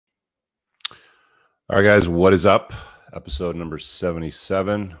All right, guys, what is up? Episode number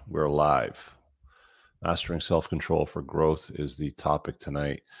 77. We're live. Mastering self control for growth is the topic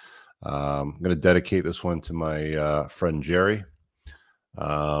tonight. I'm going to dedicate this one to my friend Jerry.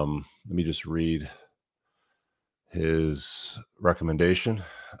 Let me just read his recommendation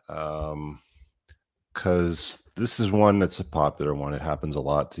because this is one that's a popular one. It happens a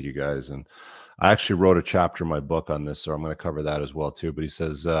lot to you guys. And I actually wrote a chapter in my book on this, so I'm going to cover that as well, too. But he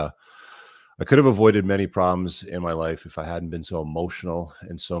says, I could have avoided many problems in my life if I hadn't been so emotional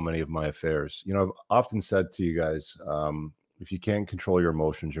in so many of my affairs. You know, I've often said to you guys, if you can't control your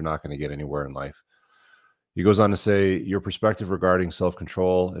emotions, you're not going to get anywhere in life. He goes on to say, your perspective regarding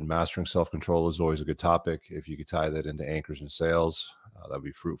self-control and mastering self-control is always a good topic. If you could tie that into anchors and sales, that'd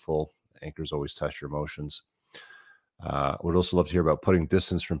be fruitful. Anchors always test your emotions. Would also love to hear about putting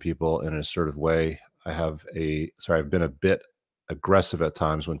distance from people in an assertive way. I've been a bit aggressive at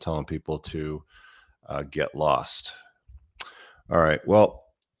times when telling people to get lost. All right. Well,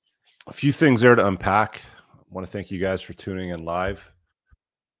 a few things there to unpack. I want to thank you guys for tuning in live.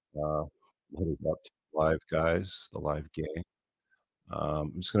 What is up to live guys, the live gang?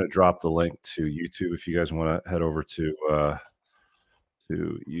 I'm just going to drop the link to YouTube if you guys want to head over to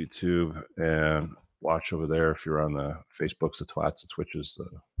YouTube and watch over there. If you're on the Facebooks, the Twats, the Twitches,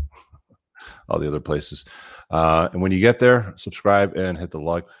 all the other places. And when you get there, subscribe and hit the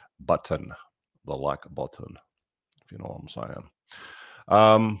like button. The like button, if you know what I'm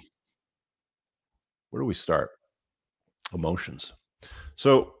saying. Where do we start? Emotions.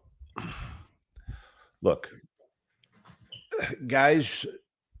 So, look, guys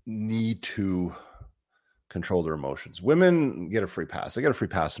need to control their emotions. Women get a free pass. They get a free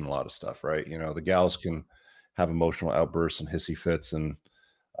pass in a lot of stuff, right? You know, the gals can have emotional outbursts and hissy fits, and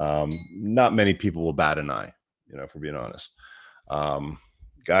not many people will bat an eye, you know, for being honest.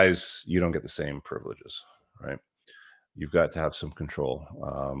 Guys, you don't get the same privileges, right? You've got to have some control.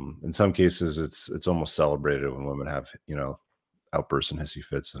 In some cases, it's almost celebrated when women have, you know, outbursts and hissy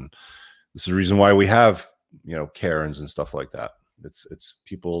fits, and this is the reason why we have, you know, Karens and stuff like that. It's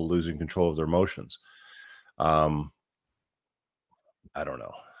people losing control of their emotions. I don't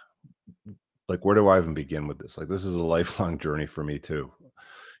know. Like, where do I even begin with this? Like, this is a lifelong journey for me too.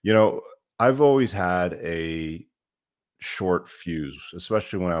 You know, I've always had a short fuse,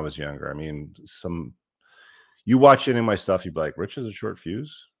 especially when I was younger. I mean, you watch any of my stuff, you'd be like, Rich has a short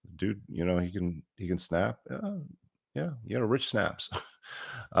fuse, dude. You know, he can snap. Yeah, you know, Rich snaps.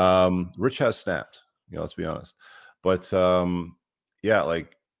 Rich has snapped. You know, let's be honest. But yeah,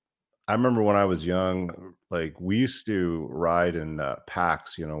 like I remember when I was young, like we used to ride in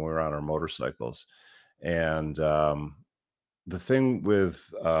packs. You know, when we were on our motorcycles, and the thing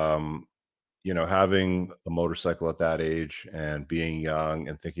with you know, having a motorcycle at that age and being young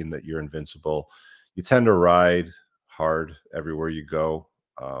and thinking that you're invincible, you tend to ride hard everywhere you go.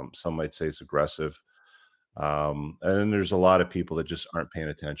 Some might say it's aggressive. And then there's a lot of people that just aren't paying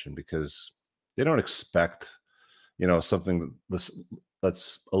attention because they don't expect, you know, something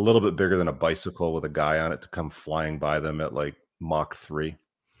that's a little bit bigger than a bicycle with a guy on it to come flying by them at like Mach 3.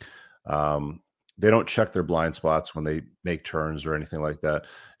 They don't check their blind spots when they make turns or anything like that.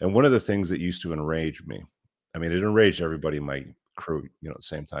 And one of the things that used to enrage me, I mean, it enraged everybody in my crew, you know, at the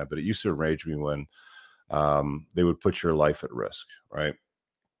same time, but it used to enrage me when they would put your life at risk, right?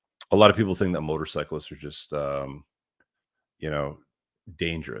 A lot of people think that motorcyclists are just, you know,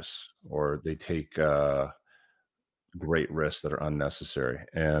 dangerous, or they take great risks that are unnecessary.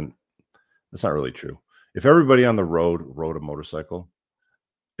 And that's not really true. If everybody on the road rode a motorcycle,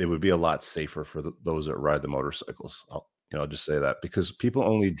 it would be a lot safer for those that ride the motorcycles. I'll just say that because people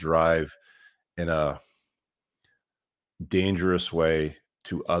only drive in a dangerous way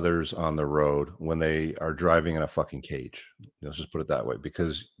to others on the road when they are driving in a fucking cage. You know, let's just put it that way,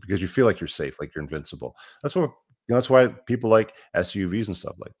 because you feel like you're safe, like you're invincible. That's what, you know, that's why people like SUVs and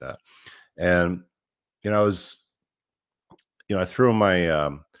stuff like that. And you know, I threw in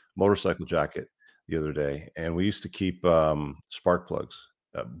my motorcycle jacket the other day, and we used to keep spark plugs,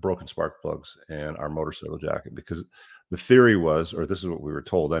 broken spark plugs in our motorcycle jacket, because the theory was, or this is what we were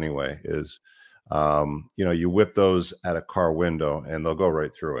told anyway, is you know, you whip those at a car window and they'll go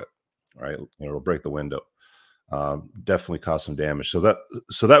right through it, right? You know, it'll break the window. Definitely cause some damage. So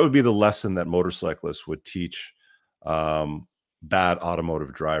that would be the lesson that motorcyclists would teach bad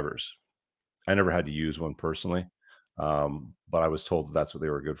automotive drivers. I never had to use one personally, but I was told that's what they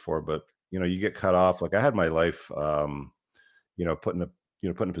were good for. But you know, you get cut off. Like I had my life, you know, put in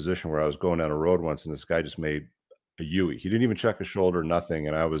a position where I was going down a road once, and this guy just made a Yui. He didn't even check his shoulder, nothing,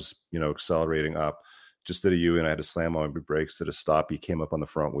 and I was, you know, accelerating up, just did a U, and I had to slam on my brakes, did a stop. He came up on the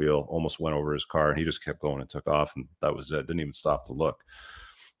front wheel, almost went over his car, and he just kept going and took off, and that was it. Didn't even stop to look,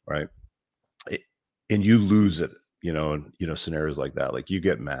 right? It, and you lose it, in scenarios like that. Like, you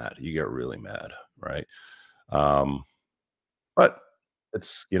get mad, you get really mad, right? Um, but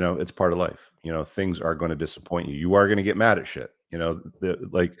it's part of life. Things are going to disappoint you. You are going to get mad at shit.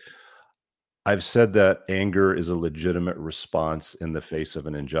 Like, I've said that anger is a legitimate response in the face of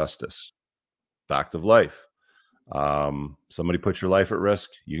an injustice. Fact of life. Somebody puts your life at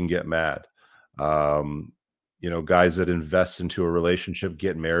risk, you can get mad. Um, Guys that invest into a relationship,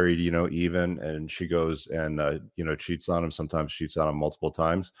 get married, even, and she goes and cheats on him, sometimes cheats on him multiple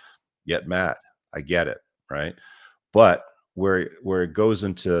times, get mad. I get it, right? But where it goes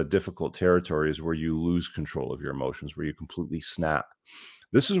into difficult territory is where you lose control of your emotions, where you completely snap.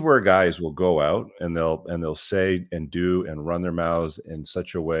 This is where guys will go out and they'll say and do and run their mouths in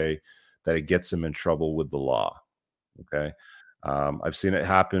such a way that it gets them in trouble with the law. Okay. I've seen it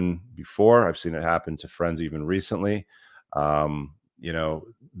happen before. I've seen it happen to friends even recently.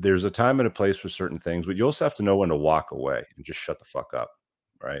 There's a time and a place for certain things, but you also have to know when to walk away and just shut the fuck up,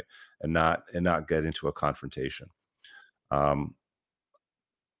 right? And not get into a confrontation. Um,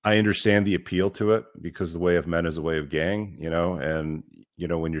 I understand the appeal to it because the way of men is the way of gang, and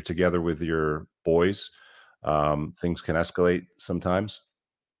when you're together with your boys, things can escalate sometimes.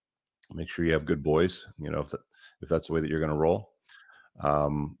 Make sure you have good boys, if that's the way that you're going to roll.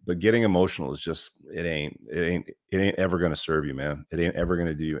 But getting emotional is just, it ain't ever going to serve you, man. It ain't ever going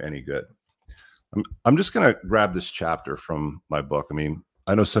to do you any good. I'm just going to grab this chapter from my book. I mean,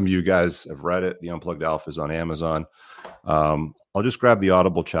 I know some of you guys have read it. The Unplugged Alpha is on Amazon. I'll just grab the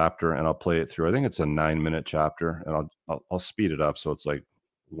Audible chapter and I'll play it through. I think it's a 9-minute chapter, and I'll speed it up so it's like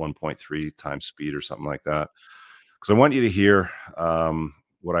 1.3 times speed or something like that, because I want you to hear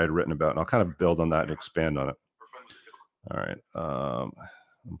what I had written about, and I'll kind of build on that and expand on it. All right.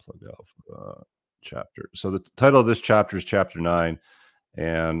 Unplugged Alpha chapter. So the title of this chapter is Chapter 9,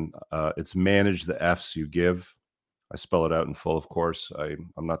 and it's Manage the F's You Give. I spell it out in full, of course.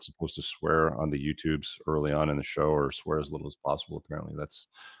 I'm not supposed to swear on the YouTubes early on in the show, or swear as little as possible. Apparently,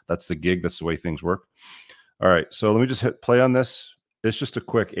 that's the gig. That's the way things work. All right, so let me just hit play on this. It's just a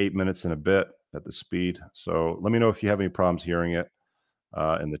quick 8 minutes and a bit at the speed. So let me know if you have any problems hearing it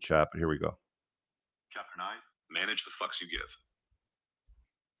in the chat. But here we go. Chapter 9: Manage the fucks you give.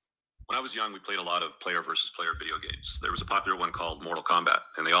 When I was young, we played a lot of player versus player video games. There was a popular one called Mortal Kombat,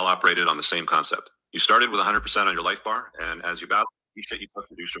 and they all operated on the same concept. You started with 100% on your life bar, and as you battled, each hit you took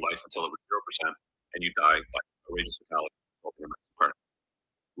reduced your life until it was 0%, and you die by outrageous fatality.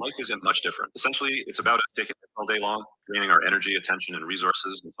 Life isn't much different. Essentially, it's about us taking it all day long, draining our energy, attention, and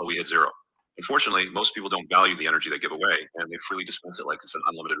resources until we hit zero. Unfortunately, most people don't value the energy they give away, and they freely dispense it like it's an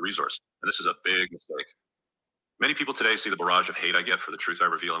unlimited resource. And this is a big mistake. Many people today see the barrage of hate I get for the truth I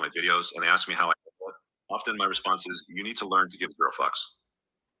reveal in my videos, and they ask me how I handle it. Often my response is, you need to learn to give zero fucks.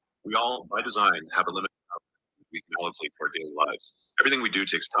 We all, by design, have a limited amount we can allocate to our daily lives. Everything we do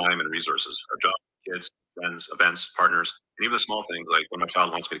takes time and resources. Our job, kids, friends, events, partners, and even the small things like when my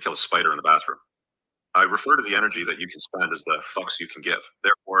child wants me to kill a spider in the bathroom. I refer to the energy that you can spend as the fucks you can give.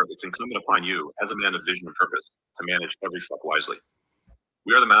 Therefore, it's incumbent upon you, as a man of vision and purpose, to manage every fuck wisely.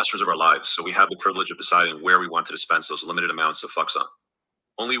 We are the masters of our lives, so we have the privilege of deciding where we want to dispense those limited amounts of fucks on.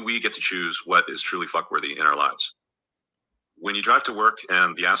 Only we get to choose what is truly fuckworthy in our lives. When you drive to work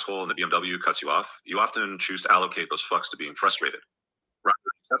and the asshole in the BMW cuts you off, you often choose to allocate those fucks to being frustrated, rather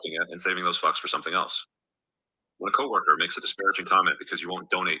than accepting it and saving those fucks for something else. When a coworker makes a disparaging comment because you won't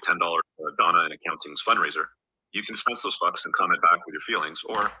donate $10 to Donna and Accounting's fundraiser, you can dispense those fucks and comment back with your feelings,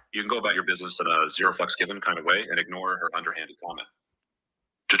 or you can go about your business in a zero fucks given kind of way and ignore her underhanded comment.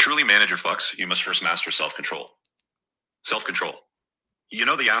 To truly manage your fucks, you must first master self-control. Self-control. You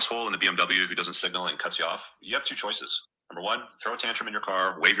know the asshole in the BMW who doesn't signal and cuts you off? You have two choices. Number one, throw a tantrum in your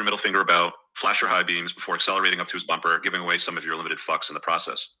car, wave your middle finger about, flash your high beams before accelerating up to his bumper, giving away some of your limited fucks in the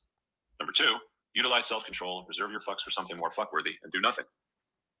process. Number two, utilize self-control, reserve your fucks for something more fuckworthy, and do nothing.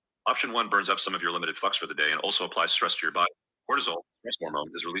 Option one burns up some of your limited fucks for the day and also applies stress to your body. Cortisol, stress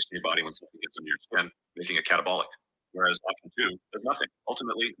hormone, is released in your body when something gets under your skin, making it catabolic. Whereas option two does nothing.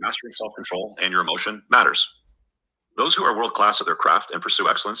 Ultimately, mastering self-control and your emotion matters. Those who are world-class at their craft and pursue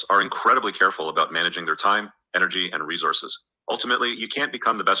excellence are incredibly careful about managing their time, energy, and resources. Ultimately, you can't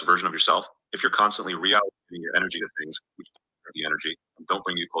become the best version of yourself if you're constantly reallocating your energy to things which don't the energy and don't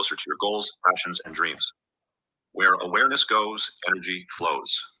bring you closer to your goals, passions, and dreams. Where awareness goes, energy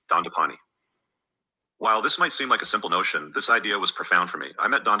flows. Dandapani. While this might seem like a simple notion, this idea was profound for me. I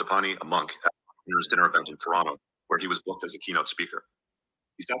met Dandapani, a monk, at his dinner event in Toronto, where he was booked as a keynote speaker.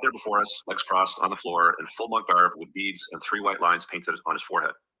 He sat there before us, legs crossed on the floor, in full mug garb with beads and 3 white lines painted on his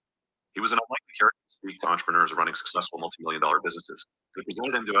forehead. He was an unlikely character to speak to entrepreneurs running successful multi-million-dollar businesses. They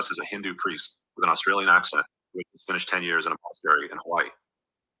presented him to us as a Hindu priest with an Australian accent who had just finished 10 years in a monastery in Hawaii.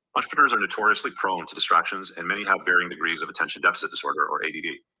 Entrepreneurs are notoriously prone to distractions, and many have varying degrees of attention deficit disorder, or ADD.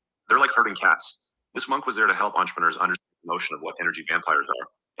 They're like herding cats. This monk was there to help entrepreneurs understand the notion of what energy vampires are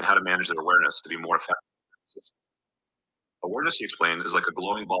and how to manage their awareness to be more effective. Awareness, he explained, is like a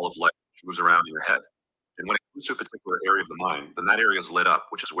glowing ball of light which moves around in your head. And when it comes to a particular area of the mind, then that area is lit up,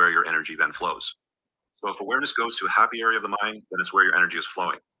 which is where your energy then flows. So if awareness goes to a happy area of the mind, then it's where your energy is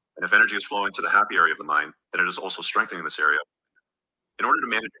flowing. And if energy is flowing to the happy area of the mind, then it is also strengthening this area. In order to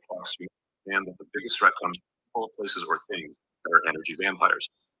manage your flux, you understand that the biggest threat comes from people, places, or things that are energy vampires.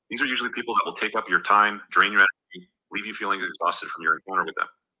 These are usually people that will take up your time, drain your energy, leave you feeling exhausted from your encounter with them.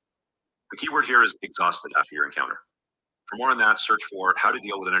 The key word here is exhausted after your encounter. For more on that, search for How to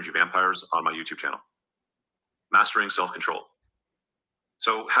Deal with Energy Vampires on my YouTube channel. Mastering self-control.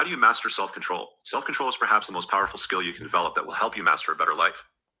 So how do you master self-control? Self-control is perhaps the most powerful skill you can develop that will help you master a better life.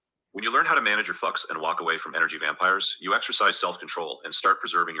 When you learn how to manage your fucks and walk away from energy vampires, you exercise self-control and start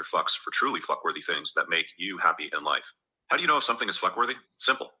preserving your fucks for truly fuckworthy things that make you happy in life. How do you know if something is fuckworthy?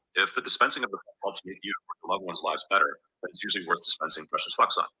 Simple. If the dispensing of the fuck helps make you or your loved one's lives better, then it's usually worth dispensing precious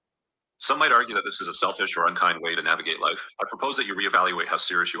fucks on. Some might argue that this is a selfish or unkind way to navigate life. I propose that you reevaluate how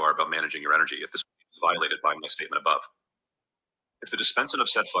serious you are about managing your energy if this is violated by my statement above. If the dispensing of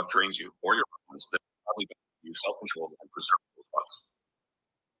said fuck drains you or your loved ones, then probably you self-control and preserve those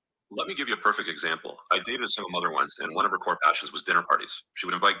fucks. Let me give you a perfect example. I dated a single mother once, and one of her core passions was dinner parties. She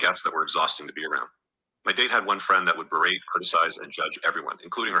would invite guests that were exhausting to be around. My date had one friend that would berate, criticize, and judge everyone,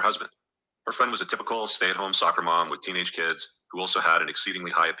 including her husband. Her friend was a typical stay-at-home soccer mom with teenage kids who also had an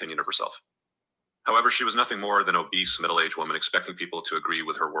exceedingly high opinion of herself. However, she was nothing more than an obese, middle-aged woman expecting people to agree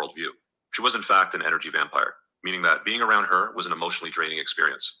with her worldview. She was, in fact, an energy vampire, meaning that being around her was an emotionally draining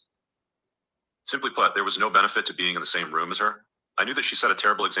experience. Simply put, there was no benefit to being in the same room as her. I knew that she set a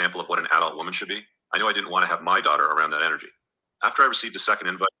terrible example of what an adult woman should be. I knew I didn't want to have my daughter around that energy. After I received a second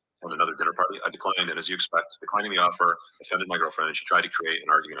invite on another dinner party, I declined, and as you expect, declining the offer offended my girlfriend, and she tried to create an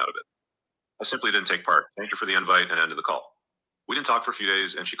argument out of it. I simply didn't take part. Thank you for the invite, and ended the call. We didn't talk for a few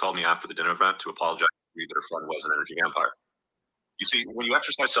days, and she called me after the dinner event to apologize and agree that her friend was an energy vampire. You see, when you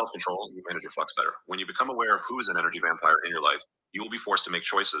exercise self-control, you manage your fucks better. When you become aware of who is an energy vampire in your life, you will be forced to make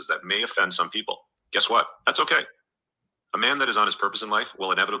choices that may offend some people. Guess what? That's okay. A man that is on his purpose in life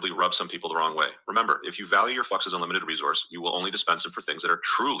will inevitably rub some people the wrong way. Remember, if you value your fucks as a limited resource, you will only dispense them for things that are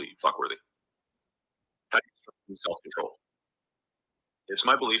truly fuckworthy. How do you strengthen self-control? It's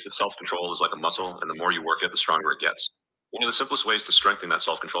my belief that self-control is like a muscle, and the more you work it, the stronger it gets. One of the simplest ways to strengthen that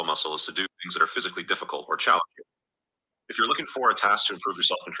self-control muscle is to do things that are physically difficult or challenging. If you're looking for a task to improve your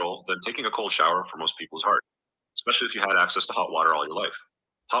self-control, then taking a cold shower for most people is hard, especially if you had access to hot water all your life.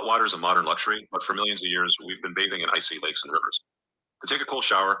 Hot water is a modern luxury, but for millions of years, we've been bathing in icy lakes and rivers. To take a cold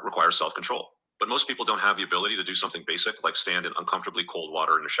shower requires self-control, but most people don't have the ability to do something basic like stand in uncomfortably cold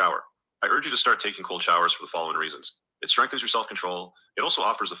water in a shower. I urge you to start taking cold showers for the following reasons. It strengthens your self-control. It also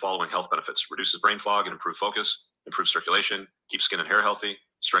offers the following health benefits: reduces brain fog and improves focus, improves circulation, keeps skin and hair healthy,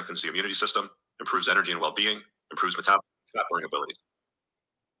 strengthens the immunity system, improves energy and well-being, improves metabolism, fat burning abilities.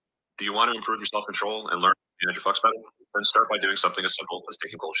 Do you want to improve your self-control and learn to manage your fucks better? Then start by doing something as simple as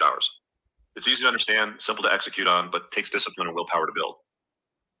taking cold showers. It's easy to understand, simple to execute on, but takes discipline and willpower to build.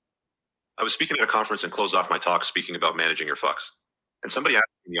 I was speaking at a conference and closed off my talk speaking about managing your fucks. And somebody asked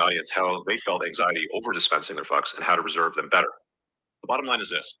in the audience how they felt anxiety over dispensing their fucks and how to reserve them better. The bottom line is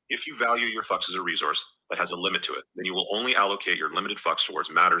this: if you value your fucks as a resource that has a limit to it, then you will only allocate your limited fucks towards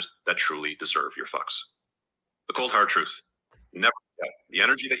matters that truly deserve your fucks. The cold hard truth: never forget the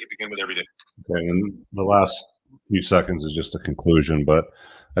energy that you begin with every day. Okay, and the last few seconds is just a conclusion, but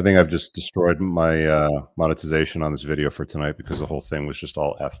I think I've just destroyed my monetization on this video for tonight because the whole thing was just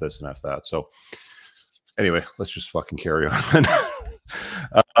all F this and F that. So anyway, let's just fucking carry on.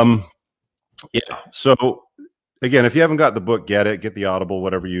 Yeah. So again, if you haven't got the book, get it, get the Audible,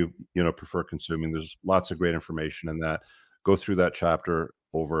 whatever you prefer consuming. There's lots of great information in that. Go through that chapter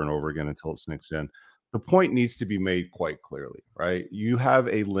over and over again until it sinks in. The point needs to be made quite clearly, right? You have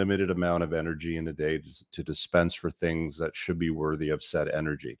a limited amount of energy in a day to dispense for things that should be worthy of said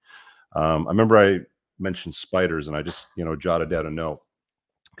energy. I remember I mentioned spiders, and I just, jotted down a note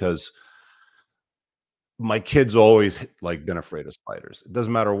because my kids always like been afraid of spiders. It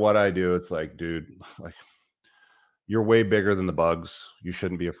doesn't matter what I do. It's like, dude, like, you're way bigger than the bugs. You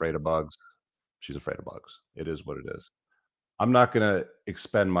shouldn't be afraid of bugs. She's afraid of bugs. It is what it is. I'm not going to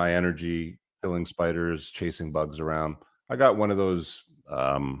expend my energy killing spiders, chasing bugs around. I got one of those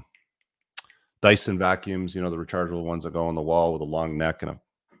Dyson vacuums, the rechargeable ones that go on the wall with a long neck and a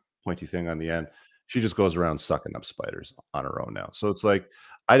pointy thing on the end. She just goes around sucking up spiders on her own now. So it's like,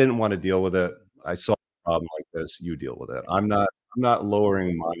 I didn't want to deal with it. I saw a problem like this. You deal with it. I'm not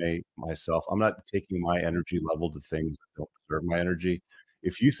lowering myself. I'm not taking my energy level to things that don't deserve my energy.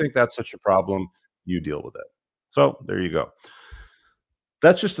 If you think that's such a problem, you deal with it. So there you go.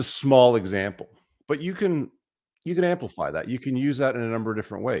 That's just a small example, but you can amplify that. You can use that in a number of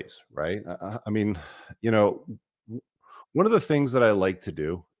different ways, right? I mean, you know, w- one of the things that I like to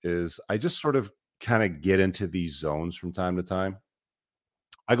do is I just sort of kind of get into these zones from time to time.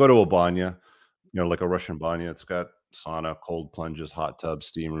 I go to a banya, like a Russian banya. It's got sauna, cold plunges, hot tubs,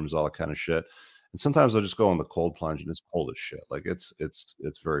 steam rooms, all that kind of shit. And sometimes I'll just go in the cold plunge and it's cold as shit. Like it's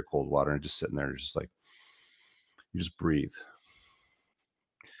very cold water and just sitting there, just like you just breathe.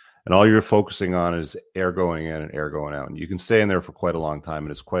 And all you're focusing on is air going in and air going out. And you can stay in there for quite a long time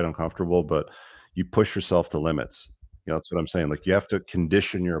and it's quite uncomfortable, but you push yourself to limits. That's what I'm saying. Like you have to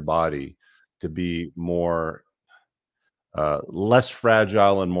condition your body to be more less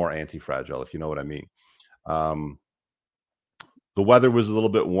fragile and more anti-fragile, if you know what I mean. Um, the weather was a little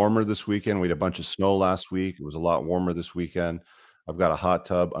bit warmer this weekend. We had a bunch of snow last week. It was a lot warmer this weekend. I've got a hot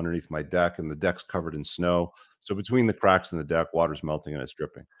tub underneath my deck, and the deck's covered in snow. So between the cracks in the deck, water's melting and it's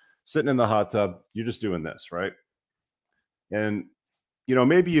dripping. Sitting in the hot tub, you're just doing this, right? And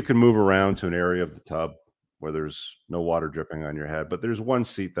maybe you can move around to an area of the tub where there's no water dripping on your head, but there's one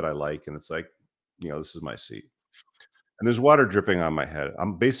seat that I like, and it's like, this is my seat. And there's water dripping on my head.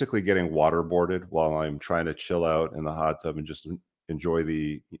 I'm basically getting waterboarded while I'm trying to chill out in the hot tub and just enjoy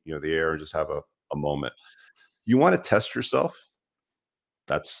the air and just have a moment. You want to test yourself?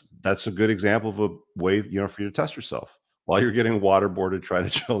 That's a good example of a way, for you to test yourself while you're getting waterboarded, trying to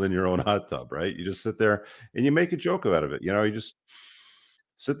chill in your own hot tub, right? You just sit there and you make a joke out of it. You just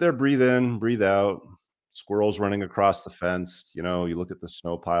sit there, breathe in, breathe out. Squirrels running across the fence. You look at the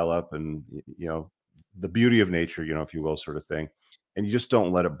snow pile up and, the beauty of nature, if you will, sort of thing. And you just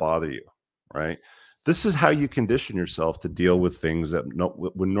don't let it bother you, right? This is how you condition yourself to deal with things that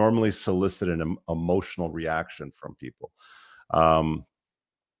would normally solicit an emotional reaction from people.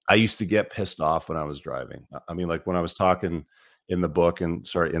 I used to get pissed off when I was driving. I mean, like when I was talking in the book and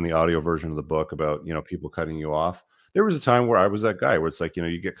in the audio version of the book about, people cutting you off. There was a time where I was that guy where it's like,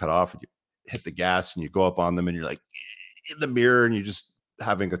 you get cut off and you hit the gas and you go up on them and you're like in the mirror and you're just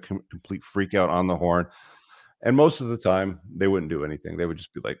having a complete freak out on the horn. And most of the time they wouldn't do anything. They would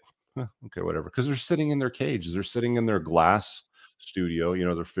just be like, huh, okay, whatever. Because they're sitting in their cage. They're sitting in their glass studio,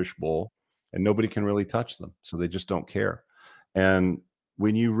 their fish bowl, and nobody can really touch them. So they just don't care. And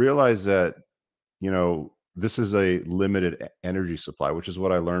when you realize that, this is a limited energy supply, which is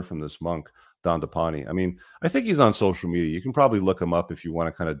what I learned from this monk, Dandapani. I mean, I think he's on social media. You can probably look him up if you want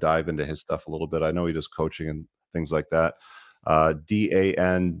to kind of dive into his stuff a little bit. I know he does coaching and things like that.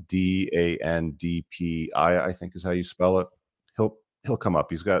 Dandandpi, I think is how you spell it. He'll come up.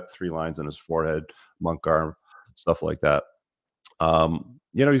 He's got 3 lines on his forehead, monk arm, stuff like that.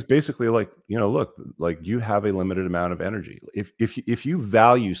 He's basically like, look, like you have a limited amount of energy. If you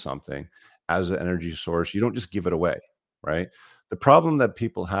value something as an energy source, you don't just give it away, right? The problem that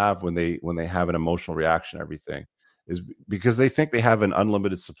people have when they have an emotional reaction to everything is because they think they have an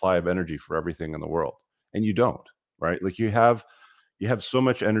unlimited supply of energy for everything in the world, and you don't, right? Like you have so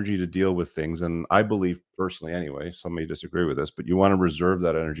much energy to deal with things, and I believe personally, anyway, some may disagree with this, but you want to reserve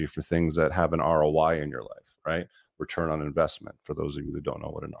that energy for things that have an ROI in your life, right? Return on investment, for those of you that don't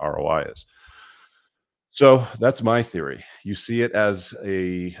know what an ROI is. So that's my theory. You see it as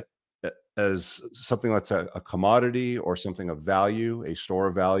something that's a commodity or something of value, a store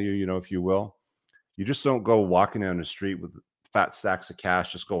of value, if you will. You just don't go walking down the street with fat stacks of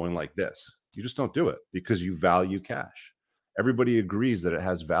cash just going like this. You just don't do it because you value cash. Everybody agrees that it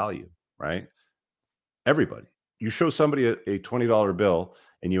has value, right? Everybody. You show somebody a $20 bill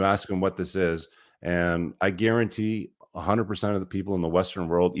and you ask them what this is, and I guarantee 100% of the people in the Western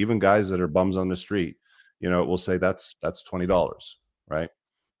world, even guys that are bums on the street, will say that's $20, right?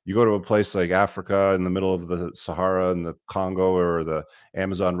 You go to a place like Africa in the middle of the Sahara and the Congo or the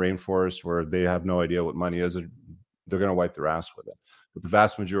Amazon rainforest where they have no idea what money is, they're going to wipe their ass with it. But the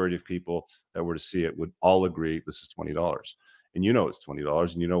vast majority of people that were to see it would all agree this is $20. And it's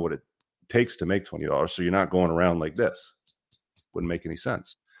 $20 and you know what it takes to make $20. So you're not going around like this. Wouldn't make any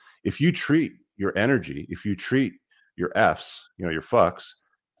sense. If you treat your energy, if you treat your Fs, your fucks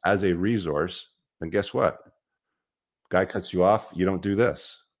as a resource, then guess what? Guy cuts you off, you don't do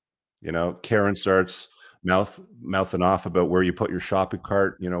this. Karen starts mouthing off about where you put your shopping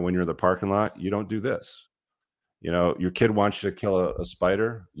cart, when you're in the parking lot, you don't do this. You know, your kid wants you to kill a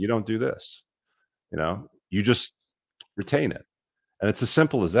spider. You don't do this. You know, you just retain it. And it's as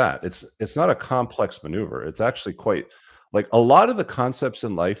simple as that. It's not a complex maneuver. It's actually quite like a lot of the concepts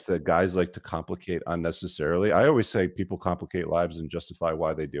in life that guys like to complicate unnecessarily. I always say people complicate lives and justify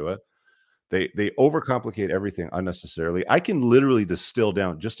why they do it. They overcomplicate everything unnecessarily. I can literally distill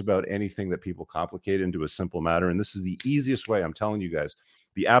down just about anything that people complicate into a simple matter, and this is the easiest way. I'm telling you guys,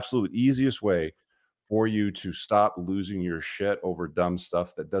 the absolute easiest way for you to stop losing your shit over dumb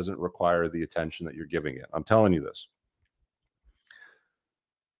stuff that doesn't require the attention that you're giving it. I'm telling you this.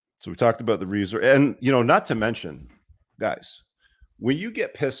 So we talked about the reason, and not to mention, guys, when you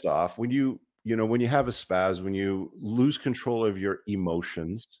get pissed off, when you have a spaz, when you lose control of your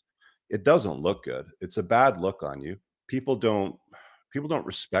emotions, it doesn't look good. It's a bad look on you. People don't people don't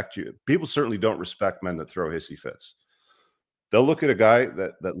respect you. People certainly don't respect men that throw hissy fits. They'll look at a guy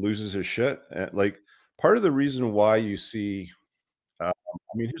that loses his shit, and like part of the reason why you see I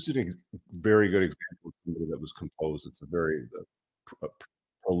mean, here's a very good example of somebody that was composed. It's a very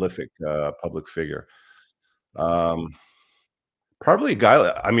prolific public figure. Um, Probably a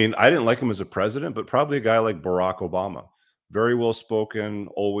guy I mean, I didn't like him as a president, but probably a guy like Barack Obama. Very well spoken,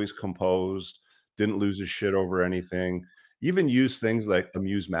 always composed, didn't lose his shit over anything. Even used things like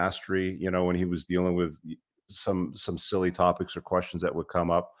amuse mastery, when he was dealing with some silly topics or questions that would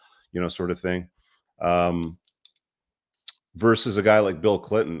come up, sort of thing. Um, versus a guy like Bill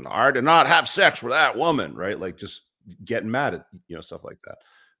Clinton, I did not have sex with that woman, right? Like just getting mad at stuff like that.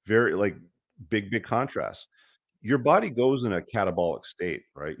 Very like big contrast. Your body goes in a catabolic state,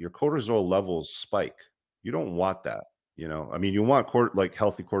 right? Your cortisol levels spike. You don't want that. I mean, you want like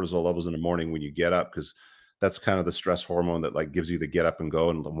healthy cortisol levels in the morning when you get up because that's kind of the stress hormone that like gives you the get up and go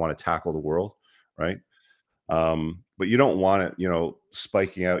and want to tackle the world, right? But you don't want it,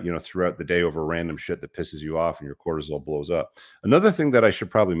 spiking out, throughout the day over random shit that pisses you off and your cortisol blows up. Another thing that I should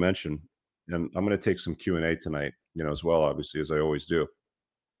probably mention, and I'm going to take some Q&A tonight, as well, obviously, as I always do.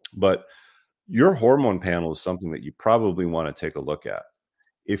 But your hormone panel is something that you probably want to take a look at.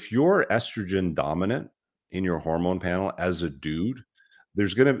 If you're estrogen dominant in your hormone panel as a dude,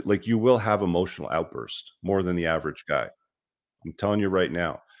 there's going to you will have emotional outbursts more than the average guy. I'm telling you right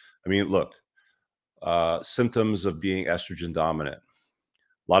now. I mean, look, symptoms of being estrogen dominant: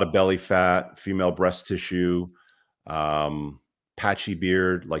 a lot of belly fat, female breast tissue, patchy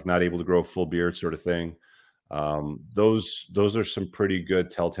beard, like not able to grow a full beard, sort of thing. Those are some pretty good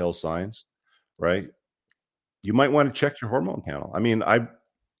telltale signs, right? You might want to check your hormone panel. I mean, I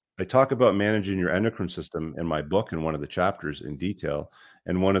talk about managing your endocrine system in my book in one of the chapters in detail.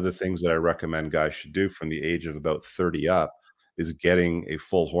 And one of the things that I recommend guys should do from the age of about 30 up is getting a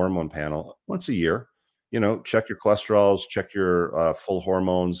full hormone panel once a year. Check your cholesterols, check your full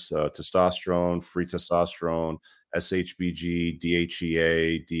hormones, testosterone, free testosterone, SHBG,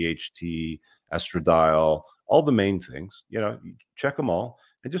 DHEA, DHT, estradiol, all the main things. You check them all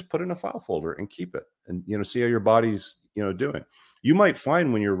and just put it in a file folder and keep it, and see how your body's doing. You might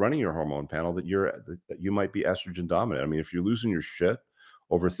find when you're running your hormone panel that you might be estrogen dominant. I mean, if you're losing your shit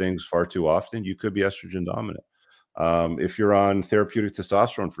over things far too often, you could be estrogen dominant. If you're on therapeutic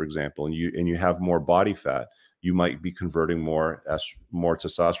testosterone, for example, and you have more body fat, you might be converting more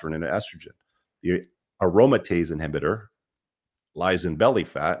testosterone into estrogen. The aromatase inhibitor lies in belly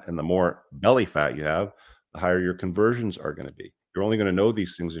fat, and the more belly fat you have, the higher your conversions are going to be. You're only going to know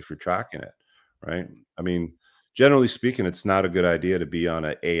these things if you're tracking it, right? I mean, generally speaking, it's not a good idea to be on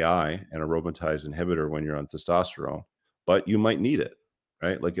an AI, an aromatase inhibitor, when you're on testosterone, but you might need it,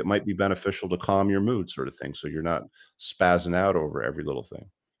 right? Like it might be beneficial to calm your mood, sort of thing, so you're not spazzing out over every little thing.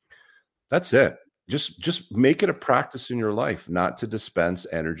 That's it. Just make it a practice in your life not to dispense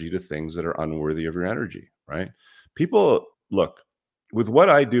energy to things that are unworthy of your energy, right? People look, with what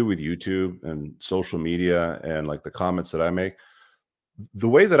I do with YouTube and social media and like the comments that I make, the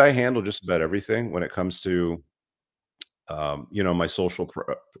way that I handle just about everything when it comes to my social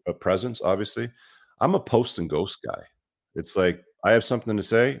presence, obviously, I'm a post and ghost guy. It's like I have something to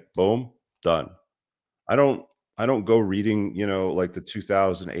say, boom, done. I don't go reading, like the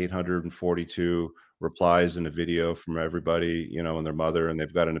 2,842 replies in a video from everybody, and their mother, and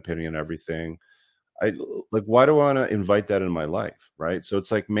they've got an opinion on everything. I like, why do I want to invite that in my life, right? So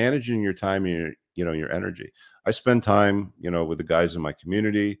it's like managing your time and your energy. I spend time, with the guys in my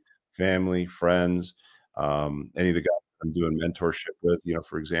community, family, friends, any of the guys I'm doing mentorship with,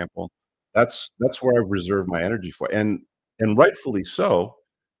 for example. That's where I reserve my energy for, and rightfully so,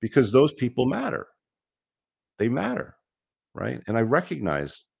 because those people matter. They matter, right? And I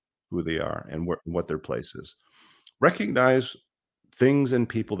recognize who they are and what their place is. Recognize things and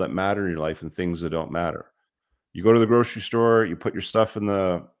people that matter in your life and things that don't matter. You go to the grocery store, you put your stuff in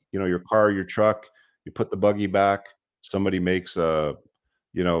the, your car, your truck, you put the buggy back, somebody makes a,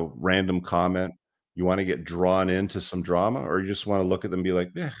 random comment. You want to get drawn into some drama, or you just want to look at them and be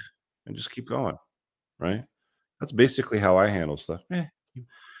like, yeah, and just keep going, right? That's basically how I handle stuff.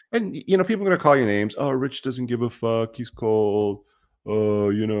 And people are gonna call you names. Oh, Rich doesn't give a fuck. He's cold.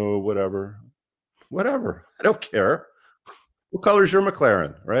 Oh, whatever. Whatever. I don't care. What color is your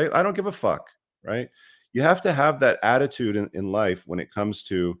McLaren? Right? I don't give a fuck. Right? You have to have that attitude in life when it comes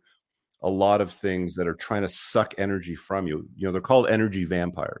to a lot of things that are trying to suck energy from you. They're called energy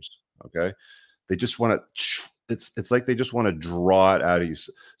vampires. Okay. They just want to, it's like they just want to draw it out of you.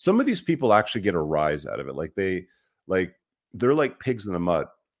 Some of these people actually get a rise out of it. Like they're like pigs in the mud.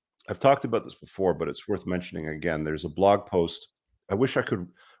 I've talked about this before, but it's worth mentioning again. There's a blog post. I wish I could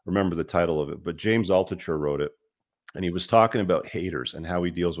remember the title of it, but James Altucher wrote it, and he was talking about haters and how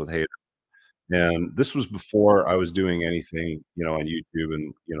he deals with haters. And this was before I was doing anything, on YouTube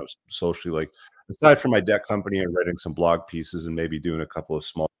and, socially, like aside from my debt company and writing some blog pieces and maybe doing a couple of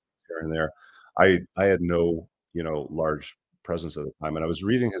small here and there, I had no, large presence at the time. And I was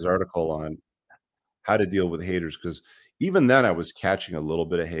reading his article on how to deal with haters, because even then I was catching a little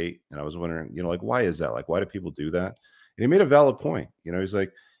bit of hate, and I was wondering, like, why is that? Like, why do people do that? And he made a valid point. He's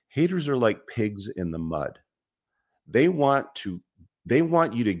like, haters are like pigs in the mud. They want to they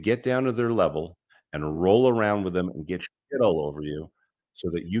want you to get down to their level and roll around with them and get shit all over you so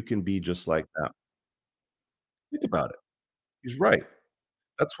that you can be just like them. Think about it. He's right.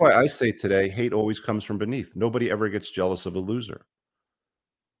 That's why I say today, hate always comes from beneath. Nobody ever gets jealous of a loser.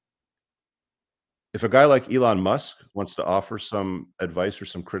 If a guy like Elon Musk wants to offer some advice or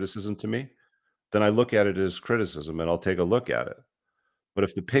some criticism to me, then I look at it as criticism and I'll take a look at it. But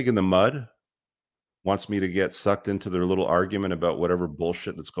if the pig in the mud wants me to get sucked into their little argument about whatever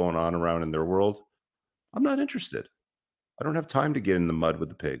bullshit that's going on around in their world, I'm not interested. I don't have time to get in the mud with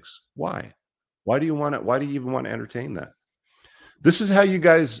the pigs. Why? Why do you even want to entertain that? This is how you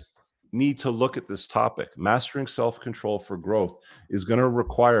guys need to look at this topic. Mastering self-control for growth is going to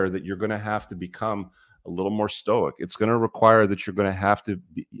require that you're going to have to become a little more stoic. It's going to require that you're going to have to,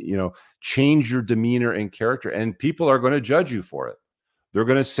 change your demeanor and character, and people are going to judge you for it. They're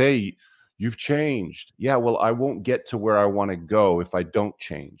going to say, you've changed. Yeah, well, I won't get to where I want to go if I don't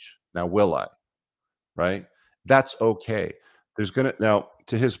change. Now, will I? Right? That's okay. There's going to, now,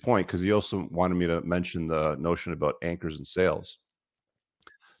 to his point, because he also wanted me to mention the notion about anchors and sails.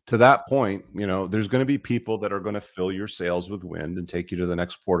 To that point, there's going to be people that are going to fill your sails with wind and take you to the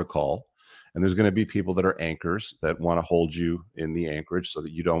next port of call. And there's going to be people that are anchors that want to hold you in the anchorage so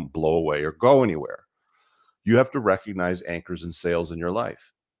that you don't blow away or go anywhere. You have to recognize anchors and sails in your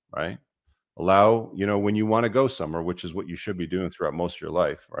life, right? Allow, when you want to go somewhere, which is what you should be doing throughout most of your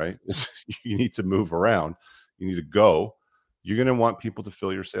life, right? You need to move around. You need to go. You're going to want people to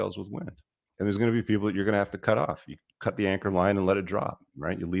fill your sails with wind. And there's going to be people that you're going to have to cut off. You cut the anchor line and let it drop,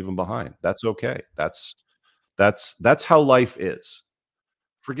 right? You leave them behind. That's okay. That's how life is.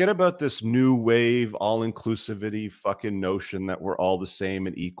 Forget about this new wave, all-inclusivity fucking notion that we're all the same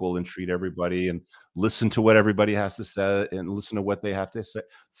and equal and treat everybody and listen to what everybody has to say and listen to what they have to say.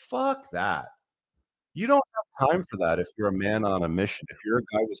 Fuck that. You don't have time for that if you're a man on a mission. If you're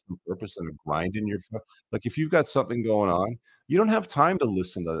a guy with some purpose and a grind in your like if you've got something going on, you don't have time to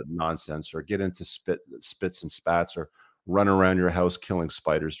listen to nonsense or get into spits and spats or run around your house killing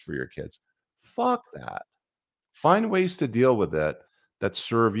spiders for your kids. Fuck that. Find ways to deal with it that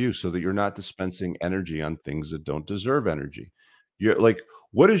serve you so that you're not dispensing energy on things that don't deserve energy. You're like,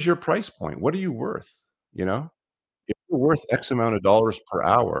 what is your price point? What are you worth? If you're worth X amount of dollars per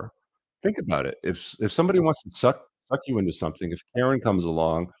hour, think about it. If somebody wants to suck you into something, if Karen comes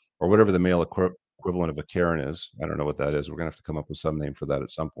along or whatever the male equivalent of a Karen is, I don't know what that is. We're gonna have to come up with some name for that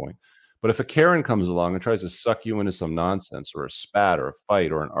at some point. But if a Karen comes along and tries to suck you into some nonsense or a spat or a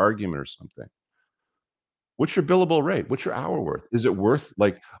fight or an argument or something, what's your billable rate? What's your hour worth? Is it worth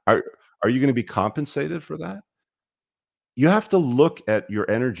are you going to be compensated for that? You have to look at your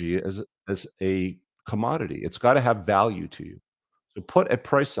energy as a commodity. It's got to have value to you. So put a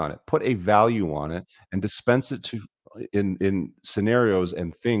price on it, put a value on it, and dispense it to in scenarios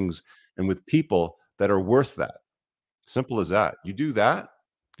and things and with people that are worth that. Simple as that. You do that,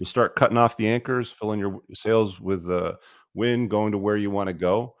 you'll start cutting off the anchors, filling your sails with the wind, going to where you want to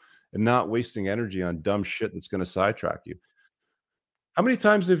go, and not wasting energy on dumb shit that's going to sidetrack you. How many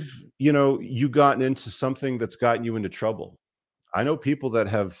times have you gotten into something that's gotten you into trouble? I know people that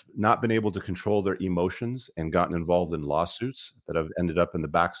have not been able to control their emotions and gotten involved in lawsuits that have ended up in the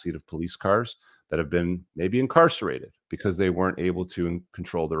backseat of police cars that have been maybe incarcerated because they weren't able to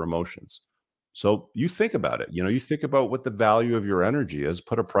control their emotions. So you think about it. You think about what the value of your energy is,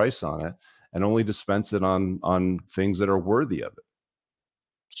 put a price on it, and only dispense it on things that are worthy of it.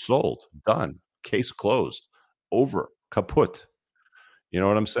 Sold, done, case closed, over, kaput. You know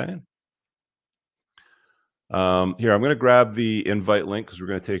what I'm saying? Here, I'm going to grab the invite link because we're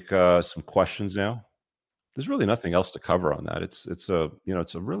going to take some questions now. There's really nothing else to cover on that. It's a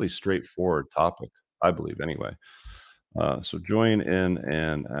really straightforward topic, I believe, anyway. So join in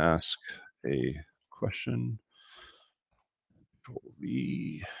and ask a question.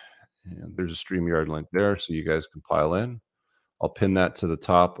 Control-V, and there's a StreamYard link there, so you guys can pile in. I'll pin that to the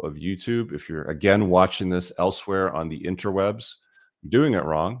top of YouTube. If you're, again, watching this elsewhere on the interwebs, you're doing it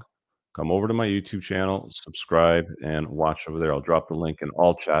wrong. Come over to my YouTube channel, subscribe, and watch over there. I'll drop the link in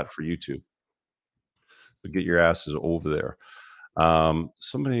all chat for YouTube. So get your asses over there.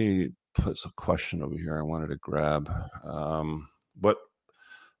 Somebody puts a question over here I wanted to grab. What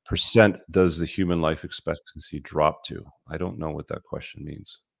percent does the human life expectancy drop to? I don't know what that question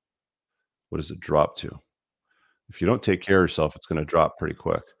means. What does it drop to? If you don't take care of yourself, it's going to drop pretty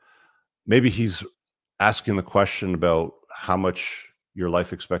quick. Maybe he's asking the question about how much your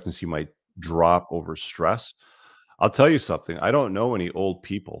life expectancy might drop over stress. I'll tell you something. I don't know any old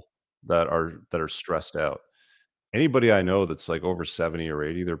people that are stressed out. Anybody I know that's like over 70 or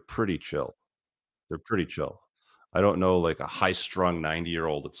 80, they're pretty chill. They're pretty chill. I don't know like a high-strung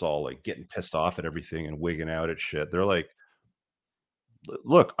 90-year-old that's all like getting pissed off at everything and wigging out at shit. They're like,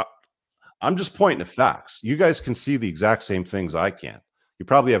 look, I'm just pointing to facts. You guys can see the exact same things I can. You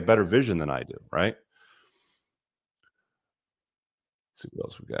probably have better vision than I do, right? Let's see what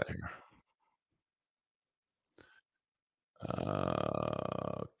else we got here.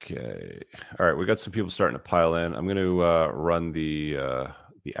 Okay. All right. We got some people starting to pile in. I'm going to run the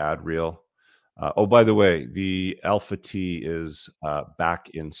ad reel. Oh, by the way, the Alpha T is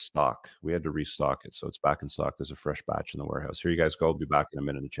back in stock. We had to restock it, so it's back in stock. There's a fresh batch in the warehouse. Here you guys go. I'll be back in a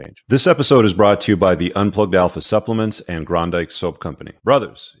minute to change. This episode is brought to you by the Unplugged Alpha Supplements and Grondike Soap Company.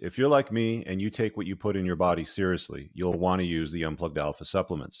 Brothers, if you're like me and you take what you put in your body seriously, you'll want to use the Unplugged Alpha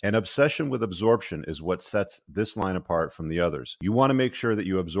Supplements. An obsession with absorption is what sets this line apart from the others. You want to make sure that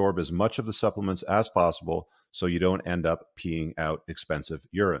you absorb as much of the supplements as possible so you don't end up peeing out expensive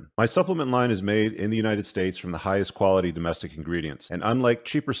urine. My supplement line is made in the United States from the highest quality domestic ingredients. And unlike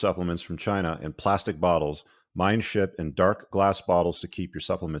cheaper supplements from China in plastic bottles, mine ship in dark glass bottles to keep your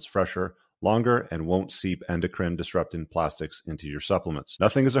supplements fresher, longer, and won't seep endocrine disrupting plastics into your supplements.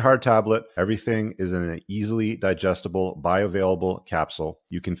 Nothing is a hard tablet. Everything is in an easily digestible, bioavailable capsule.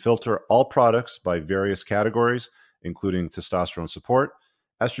 You can filter all products by various categories, including testosterone support,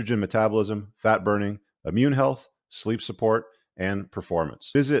 estrogen metabolism, fat burning, immune health, sleep support, and performance.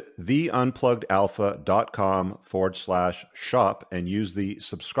 Visit theunpluggedalpha.com/shop and use the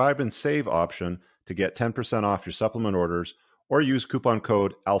subscribe and save option to get 10% off your supplement orders, or use coupon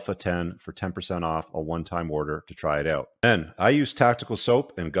code ALPHA10 for 10% off a one-time order to try it out. Then, I use Tactical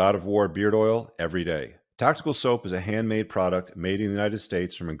Soap and God of War beard oil every day. Tactical Soap is a handmade product made in the United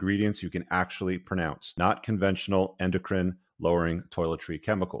States from ingredients you can actually pronounce, not conventional endocrine lowering toiletry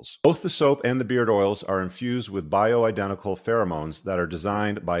chemicals. Both the soap and the beard oils are infused with bioidentical pheromones that are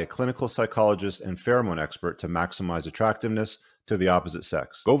designed by a clinical psychologist and pheromone expert to maximize attractiveness to the opposite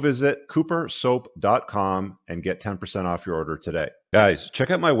sex. Go visit coopersoap.com and get 10% off your order today. Guys, check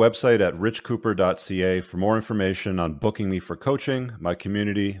out my website at richcooper.ca for more information on booking me for coaching, my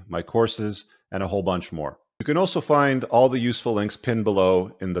community, my courses, and a whole bunch more. You can also find all the useful links pinned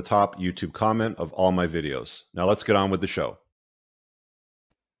below in the top YouTube comment of all my videos. Now let's get on with the show.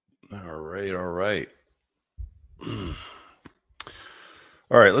 All right.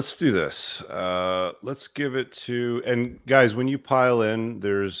 All right, let's do this. Let's give it to, and guys, when you pile in,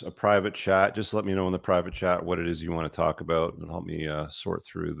 there's a private chat. Just let me know in the private chat what it is you want to talk about, and help me sort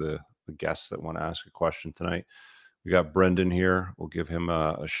through the guests that want to ask a question tonight. We got Brendan here. We'll give him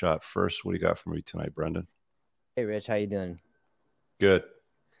a shot first. What do you got for me tonight, Brendan? Hey, Rich, how you doing? Good.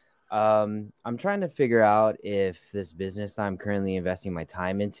 I'm trying to figure out if this business that I'm currently investing my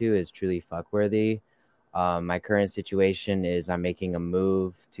time into is truly fuckworthy. My current situation is I'm making a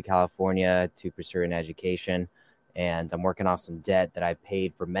move to California to pursue an education, and I'm working off some debt that I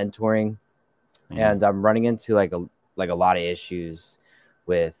paid for mentoring, and I'm running into like a lot of issues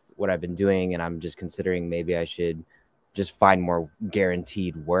with what I've been doing, and I'm just considering maybe I should just find more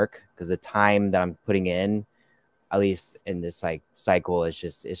guaranteed work, because the time that I'm putting in, at least in this like cycle, it's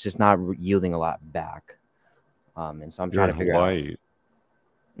just not yielding a lot back. And so I'm trying to figure out.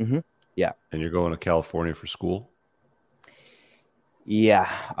 Mm-hmm. Yeah. And you're going to California for school?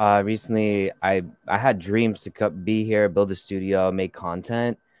 Yeah. Recently, I had dreams to be here, build a studio, make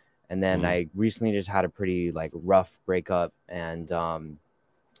content, And then I recently just had a pretty like rough breakup, and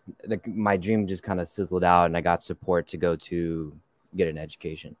my dream just kind of sizzled out, and I got support to go to get an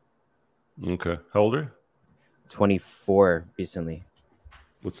education. Okay. How old are you? 24 recently.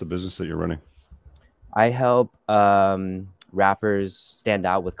 What's the business that you're running? I help rappers stand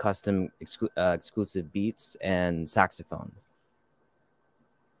out with custom exclusive beats and saxophone.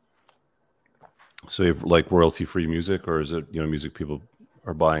 So you have like royalty-free music, or is it, you know, music people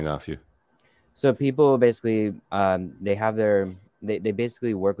are buying off you? So people basically they have they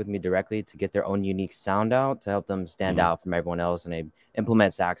basically work with me directly to get their own unique sound out to help them stand out from everyone else, and they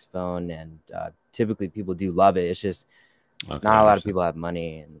implement saxophone, and typically people do love it. It's just not a lot of people have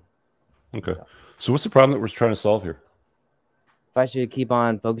money. And okay, so what's the problem that we're trying to solve here? If I should keep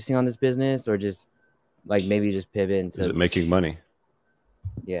on focusing on this business, or just like maybe just pivot into... Is it making money?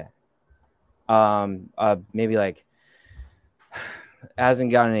 Yeah. Maybe like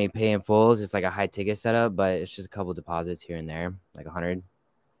hasn't gotten any pay in fulls. It's like a high ticket setup, but it's just a couple deposits here and there, like 100.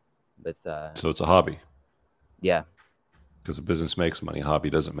 With so it's a hobby. Yeah. Because a business makes money, a hobby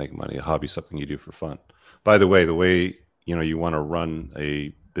doesn't make money. A hobby is something you do for fun. By the way you know you want to run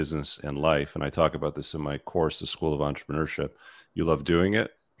a business in life, and I talk about this in my course, The School of Entrepreneurship. You love doing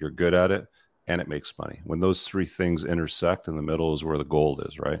it, you're good at it, and it makes money. When those three things intersect, in the middle is where the gold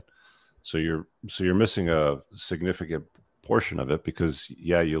is, right? So you're missing a significant portion of it, because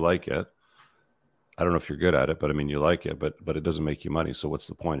yeah, you like it. I don't know if you're good at it, but I mean, you like it, but it doesn't make you money. So what's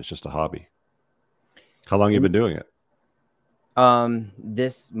the point? It's just a hobby. How long have you been doing it?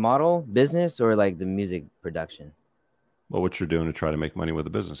 This model business, or like the music production? Well, what you're doing to try to make money with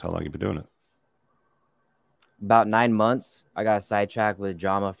the business. How long have you been doing it? About 9 months. I got sidetracked with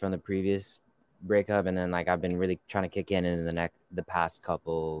drama from the previous breakup, and then like I've been really trying to kick in the past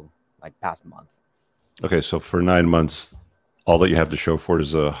month. Okay, so for 9 months, all that you have to show for it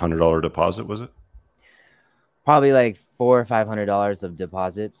is $100 deposit, was it? Probably like $400 or $500 of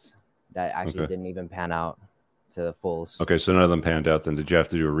deposits that actually didn't even pan out to the fulls. Okay, so none of them panned out. Then did you have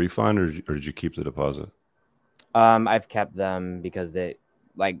to do a refund, or did you keep the deposit? I've kept them because the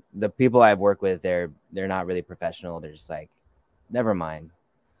people I've worked with, they're not really professional. They're just like, never mind.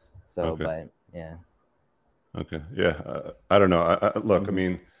 So, but yeah. Okay, yeah. I don't know. Look, I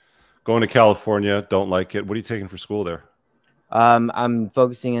mean, going to California, don't like it. What are you taking for school there? I'm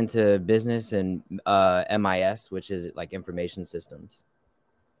focusing into business and MIS, which is like information systems.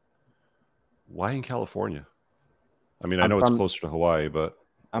 Why in California? I mean, I know it's closer to Hawaii, but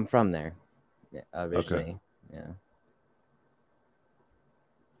I'm from there originally. Okay. Yeah.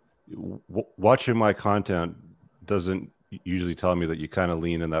 Watching my content doesn't usually tell me that you kind of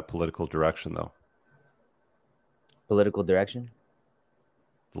lean in that political direction, though. Political direction?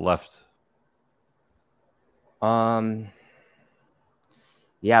 The left.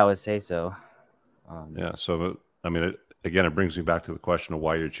 Yeah, I would say so. Yeah. So, I mean, it brings me back to the question of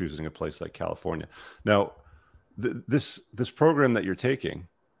why you're choosing a place like California. Now, this program that you're taking,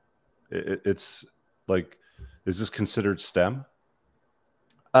 it's like, is this considered STEM?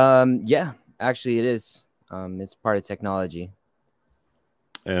 Yeah, actually it is. It's part of technology.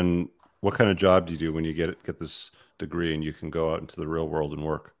 And what kind of job do you do when you get this degree and you can go out into the real world and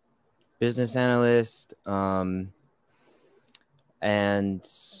work? Business analyst, and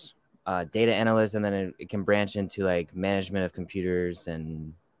data analyst, and then it can branch into like management of computers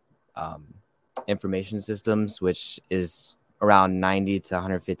and information systems, which is around 90 to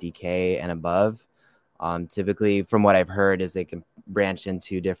 150K and above. Typically, from what I've heard, is they can branch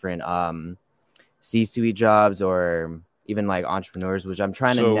into different C-suite jobs, or even like entrepreneurs, which I'm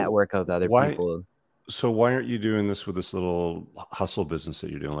trying to network with other people. So why aren't you doing this with this little hustle business that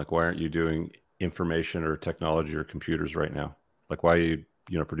you're doing? Like, why aren't you doing information or technology or computers right now? Like, why are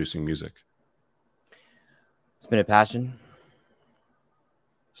you producing music? It's been a passion.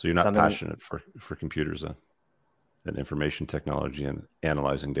 So you're not passionate for computers then, and information technology and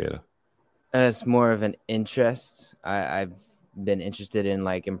analyzing data? And it's more of an interest. I've been interested in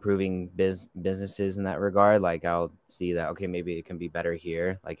like improving businesses in that regard. Like I'll see that, okay, maybe it can be better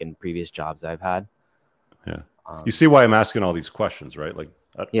here, like in previous jobs I've had. Yeah. You see why I'm asking all these questions, right? Like,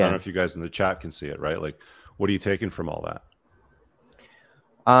 I don't know if you guys in the chat can see it, right? Like, what are you taking from all that?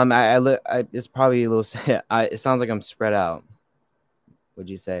 It's probably a little, it sounds like I'm spread out. Would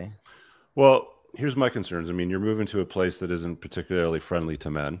you say? Well, here's my concerns. I mean, you're moving to a place that isn't particularly friendly to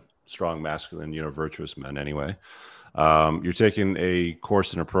men, strong, masculine, virtuous men anyway. You're taking a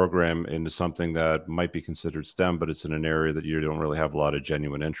course and a program into something that might be considered STEM, but it's in an area that you don't really have a lot of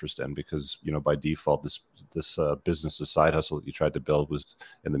genuine interest in, because, by default, this business, the side hustle that you tried to build was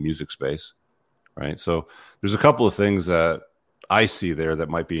in the music space, right? So there's a couple of things that I see there that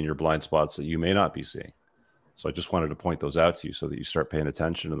might be in your blind spots that you may not be seeing. So I just wanted to point those out to you so that you start paying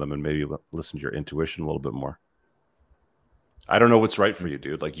attention to them and maybe listen to your intuition a little bit more. I don't know what's right for you,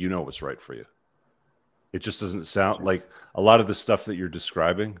 dude. Like, you know what's right for you. It just doesn't sound like a lot of the stuff that you're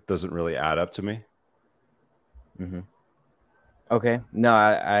describing doesn't really add up to me. Mm-hmm. Okay. No,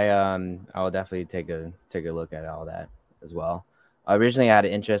 I will definitely take a look at all that as well. Originally, I had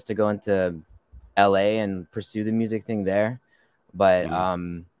an interest to go into LA and pursue the music thing there, but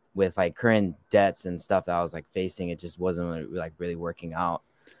with like current debts and stuff that I was like facing, it just wasn't like really working out.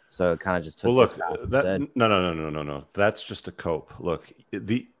 So it kind of just took. Well, look, no. That's just a cope. Look,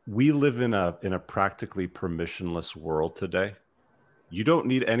 we live in a practically permissionless world today. You don't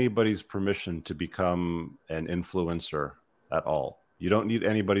need anybody's permission to become an influencer at all. You don't need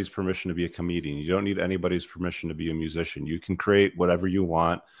anybody's permission to be a comedian. You don't need anybody's permission to be a musician. You can create whatever you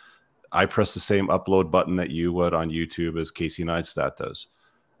want. I press the same upload button that you would on YouTube as Casey Neistat does,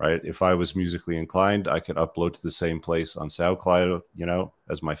 right? If I was musically inclined, I could upload to the same place on SoundCloud, you know,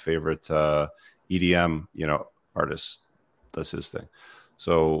 as my favorite EDM, you know, artist does his thing.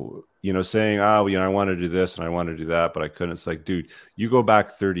 So, you know, saying, oh, you know, I want to do this and I want to do that, but I couldn't. It's like, dude, you go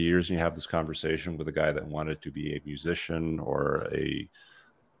back 30 years and you have this conversation with a guy that wanted to be a musician, or a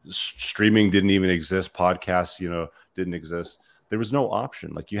streaming didn't even exist. Podcasts, you know, didn't exist. There was no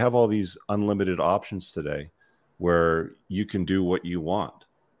option. Like, you have all these unlimited options today where you can do what you want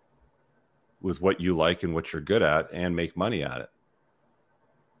with what you like and what you're good at and make money at it.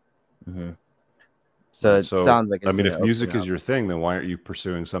 Mm-hmm. So it sounds like, I mean, if music is your thing, then why aren't you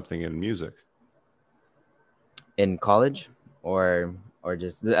pursuing something in music? In college, or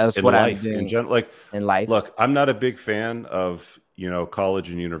just that's in what life, I'm doing in life. Look, I'm not a big fan of, you know, college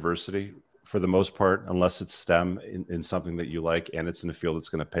and university for the most part, unless it's STEM in something that you like and it's in a field that's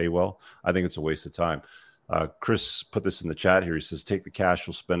going to pay well. I think it's a waste of time. Chris put this in the chat here. He says, take the cash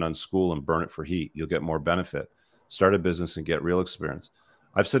you'll spend on school and burn it for heat. You'll get more benefit. Start a business and get real experience.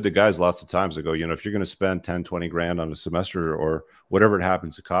 I've said to guys lots of times, I go, you know, if you're going to spend 10, 20 grand on a semester or whatever it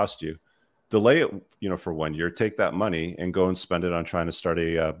happens to cost you, delay it, you know, for 1 year, take that money and go and spend it on trying to start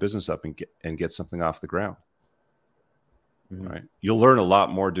a business up and get something off the ground. Mm-hmm. Right. You'll learn a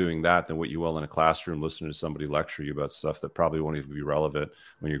lot more doing that than what you will in a classroom listening to somebody lecture you about stuff that probably won't even be relevant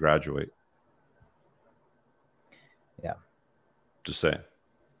when you graduate. Yeah. Just saying.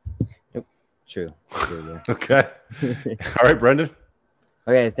 Yep. True. Okay. All right, Brendan.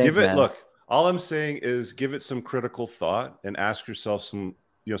 Okay, thanks, man. Look, all I'm saying is give it some critical thought and ask yourself some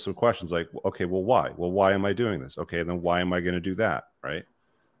questions like, okay, well, why? Well, why am I doing this? Okay, then why am I going to do that? Right?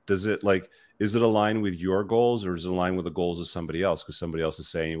 Is it aligned with your goals, or is it aligned with the goals of somebody else? Because somebody else is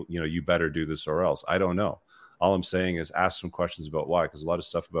saying, you know, you better do this or else. I don't know. All I'm saying is ask some questions about why, because a lot of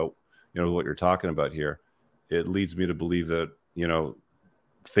stuff about, you know, what you're talking about here, it leads me to believe that, you know,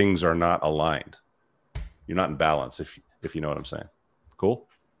 things are not aligned. You're not in balance, if you know what I'm saying. Cool.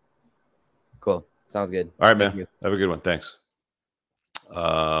 Sounds good. All right, man. Have a good one. Thanks.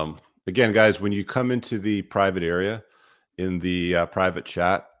 Again, guys, when you come into the private area in the private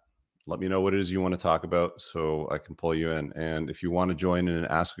chat, let me know what it is you want to talk about so I can pull you in. And if you want to join in and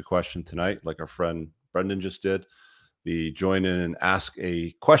ask a question tonight, like our friend Brendan just did, the join in and ask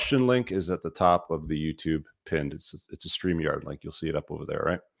a question link is at the top of the YouTube pinned. It's a StreamYard link. You'll see it up over there,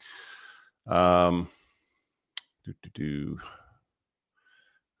 right?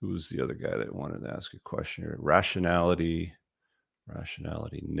 Who's the other guy that wanted to ask a question here? Rationality,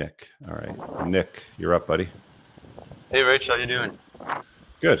 Nick. All right, Nick, you're up, buddy. Hey, Rich, how you doing?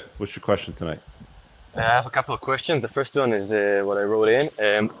 Good. What's your question tonight? I have a couple of questions. The first one is what I wrote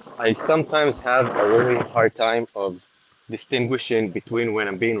in. I sometimes have a really hard time of distinguishing between when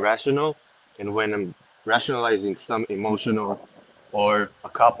I'm being rational and when I'm rationalizing some emotional or a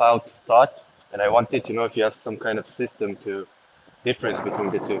cop-out thought. And I wanted to know if you have some kind of system to difference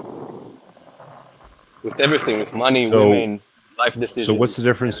between the two. With everything, with money, women, life decisions. So what's the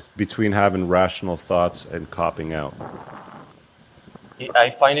difference between having rational thoughts and copping out?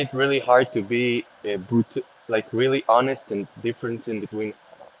 I find it really hard to be really honest, and difference in between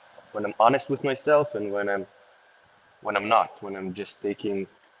when I'm honest with myself and when I'm not, when I'm just taking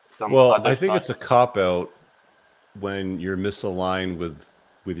some other I think thoughts. it's a cop-out when you're misaligned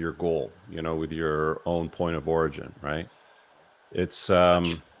with your goal, you know, with your own point of origin, right? It's,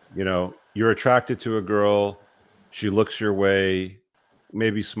 you know, you're attracted to a girl, she looks your way,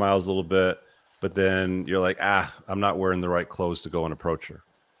 maybe smiles a little bit, but then you're like, I'm not wearing the right clothes to go and approach her,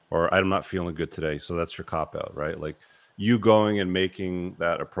 or I'm not feeling good today. So that's your cop out, right? Like you going and making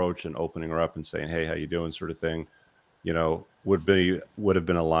that approach and opening her up and saying, hey, how you doing, sort of thing. would have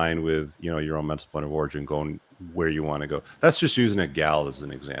been aligned with, your own mental point of origin, going where you want to go. That's just using a gal as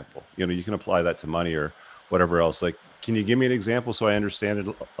an example. You can apply that to money or whatever else. Like, can you give me an example so I understand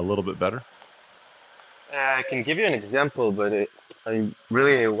it a little bit better? I can give you an example, but I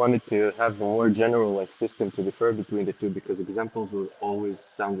really wanted to have a more general like system to differ between the two, because examples will always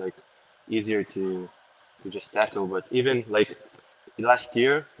sound like easier to just tackle. But even like last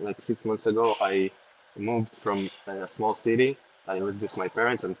year, like 6 months ago, I moved from a small city. I lived with my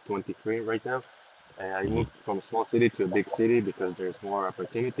parents. I'm 23 right now. I Mhm. moved from a small city to a big city because there's more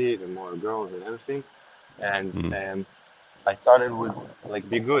opportunities and more girls and everything. And Mhm. I thought it would like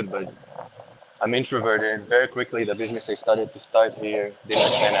be good, but I'm introverted. Very quickly, the business I started to start here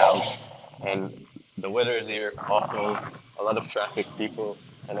didn't pan out, and the weather is here awful. A lot of traffic, people,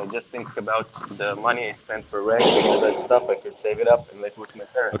 and I just think about the money I spent for rent and all that stuff. I could save it up and live with my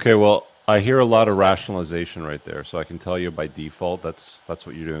parents. Okay, well, I hear a You lot of understand? rationalization right there, so I can tell you by default that's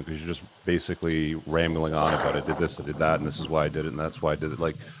what you're doing, because you're just basically rambling on about, I did this, I did that, and this is why I did it, and that's why I did it.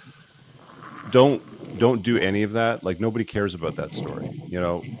 Like, don't do any of that. Like, nobody cares about that story.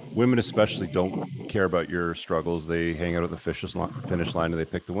 Women especially don't care about your struggles. They hang out at the finish line and they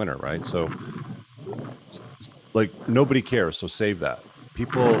pick the winner, right? So, like, nobody cares. So save that.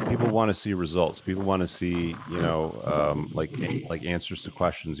 People want to see results. People want to see, like answers to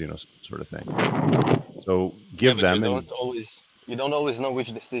questions, sort of thing. So Yeah, give but them, and you don't always know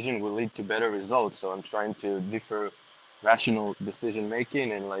which decision will lead to better results. So I'm trying to differ rational decision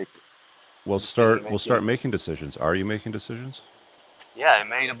making and like decision we'll making. start making decisions. Are you making decisions? Yeah, I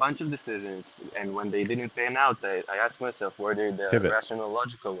made a bunch of decisions, and when they didn't pan out, I asked myself, were they the Pivot. rational,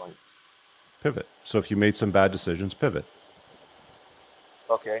 logical one? Pivot. So if you made some bad decisions, pivot.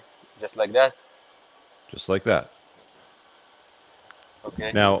 Okay, just like that. Just like that.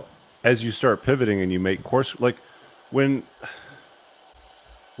 Okay. Now, as you start pivoting and you make course, like when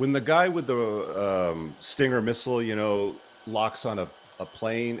the guy with the Stinger missile, locks on a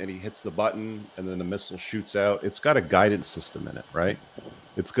plane and he hits the button and then the missile shoots out, it's got a guidance system in it, right?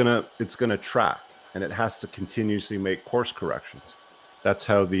 It's gonna track, and it has to continuously make course corrections. That's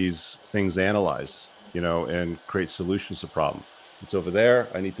how these things analyze, and create solutions to problem. It's over there,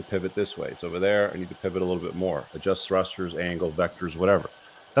 I need to pivot this way. It's over there, I need to pivot a little bit more. Adjust thrusters, angle, vectors, whatever.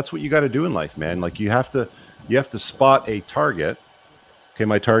 That's what you got to do in life, man. Like, you have to spot a target. Okay,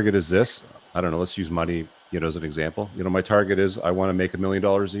 my target is this. I don't know, let's use money, as an example. My target is I want to make $1 million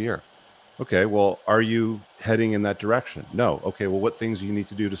a year. Okay, well, are you heading in that direction? No. Okay, well, what things do you need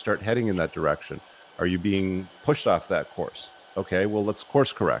to do to start heading in that direction? Are you being pushed off that course? Okay, well, let's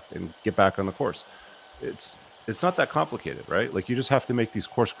course correct and get back on the course. It's not that complicated, right? Like, you just have to make these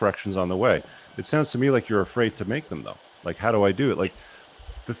course corrections on the way. It sounds to me like you're afraid to make them, though. Like, how do I do it? Like,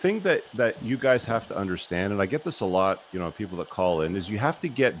 the thing that you guys have to understand, and I get this a lot, people that call in, is you have to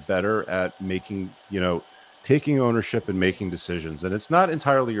get better at making, taking ownership and making decisions. And it's not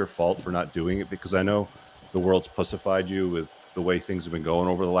entirely your fault for not doing it, because I know the world's pussified you with the way things have been going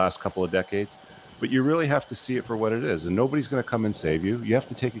over the last couple of decades, but you really have to see it for what it is. And nobody's going to come and save you. You have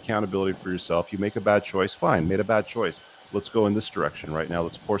to take accountability for yourself. You make a bad choice. Fine, made a bad choice. Let's go in this direction right now.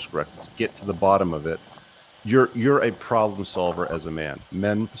 Let's course correct. Let's get to the bottom of it. You're a problem solver as a man.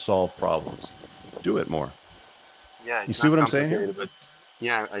 Men solve problems. Do it more. Yeah, You it's see not what I'm saying here? complicated, but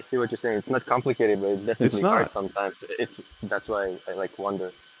yeah, I see what you're saying. It's not complicated, but it's It's definitely hard not. sometimes. That's why I like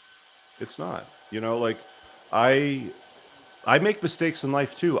wonder. It's not. Like, I make mistakes in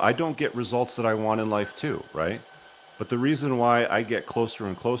life too. I don't get results that I want in life too, right? But the reason why I get closer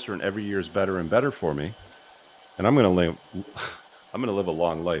and closer, and every year is better and better for me, and I'm gonna live a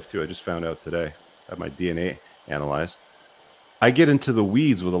long life too. I just found out today. I had my DNA analyzed. I get into the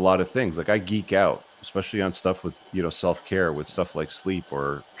weeds with a lot of things. Like, I geek out, especially on stuff with, self-care, with stuff like sleep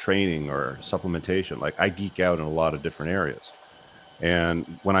or training or supplementation. Like, I geek out in a lot of different areas.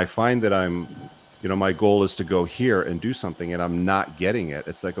 And when I find that my goal is to go here and do something and I'm not getting it,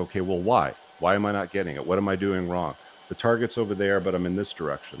 it's like, okay, well, why? Why am I not getting it? What am I doing wrong? The target's over there, but I'm in this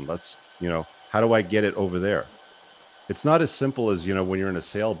direction. How do I get it over there? It's not as simple as, when you're in a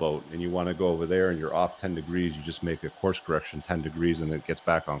sailboat and you want to go over there and you're off 10 degrees, you just make a course correction 10 degrees and it gets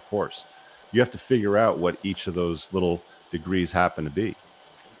back on course. You have to figure out what each of those little degrees happen to be.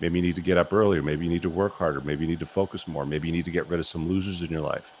 Maybe you need to get up earlier. Maybe you need to work harder. Maybe you need to focus more. Maybe you need to get rid of some losers in your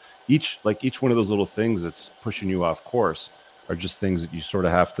life. Each one of those little things that's pushing you off course are just things that you sort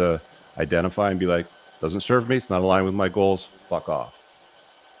of have to identify and be like, doesn't serve me. It's not aligned with my goals. Fuck off.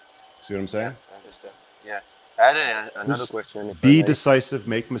 See what I'm saying? Yeah, I understand. Yeah. I had another question, if I Be may. decisive,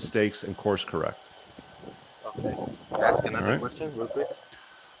 make mistakes, and course correct. Okay. Can I ask All another right. question real quick?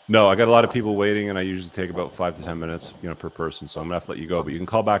 No, I got a lot of people waiting, and I usually take about 5 to 10 minutes, per person. So I'm gonna have to let you go, but you can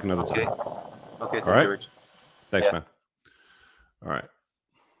call back another time. Okay. All right. Rich. Thanks, Yeah. man. All right.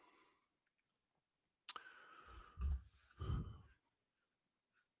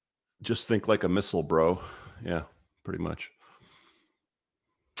 Just think like a missile, bro. Yeah, pretty much.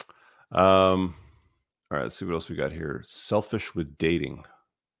 All right, let's see what else we got here. Selfish with dating.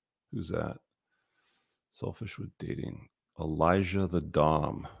 Who's that? Selfish with dating. Elijah the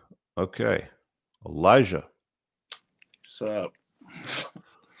Dom. Okay. Elijah. What's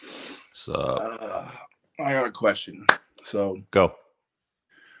up? I got a question. So go.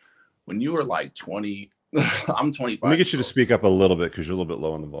 When you were like 20, I'm 25. Let me get you to speak up a little bit because you're a little bit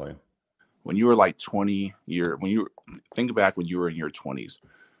low on the volume. When you were like 20, think back when you were in your 20s,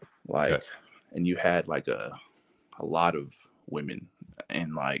 like, okay. And you had like a lot of women,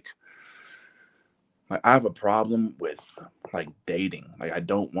 and like I have a problem with like dating. Like I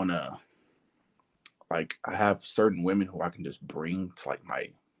don't want to, like I have certain women who I can just bring to like my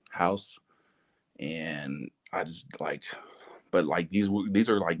house, and I just like, but like these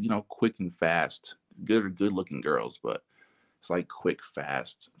are like, quick and fast, good looking girls, but it's like quick,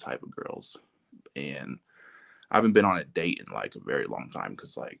 fast type of girls. And I haven't been on a date in like a very long time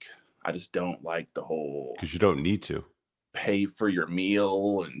because like I just don't like the whole, because you don't need to pay for your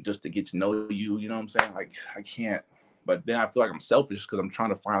meal and just to get to know you. You know what I'm saying? Like I can't. But then I feel like I'm selfish because I'm trying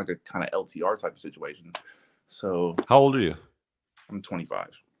to find like a kind of LTR type of situation. So how old are you? I'm 25.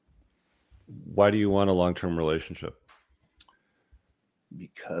 Why do you want a long-term relationship?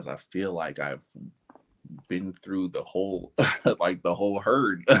 Because I feel like I've been through the whole like the whole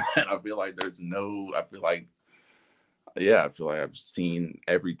herd, and I feel like I feel like I've seen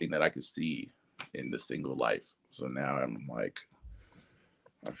everything that I could see in the single life. So now I'm like,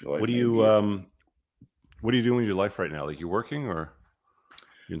 I feel like what do you doing with your life right now? Like you working or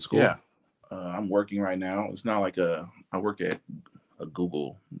you in school? Yeah, I'm working right now. It's not like I work at a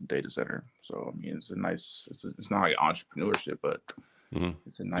Google data center, so I mean it's not like entrepreneurship, but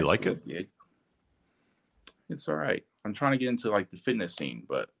it's a nice. Do you like it? Gig. It's all right. I'm trying to get into like the fitness scene,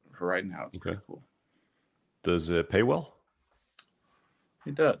 but for right now, it's pretty cool. Does it pay well?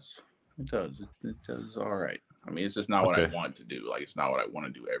 It does. It does all right. I mean, it's just not what I want to do. Like, it's not what I want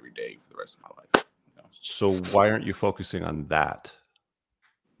to do every day for the rest of my life. So why aren't you focusing on that?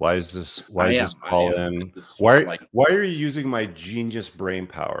 Why is this call in? Why are you using my genius brain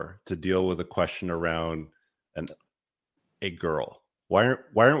power to deal with a question around a girl? Why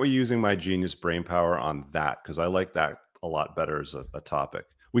aren't we using my genius brain power on that? Because I like that a lot better as a topic.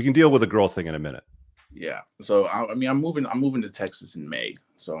 We can deal with the girl thing in a minute. Yeah. So I mean, I'm moving to Texas in May,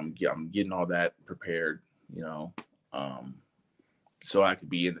 so I'm getting all that prepared, so I could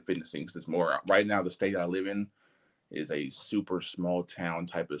be in the fitness thing. Because it's more right now. The state I live in is a super small town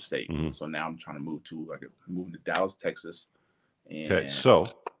type of state. So now I'm trying to move to Dallas, Texas. Okay, so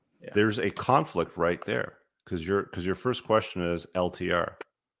there's a conflict right there because your first question is LTR,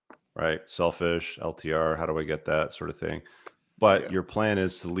 right? Selfish, LTR. How do I get that sort of thing? But your plan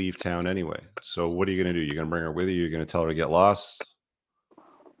is to leave town anyway. So what are you going to do? You're going to bring her with you? You're going to tell her to get lost?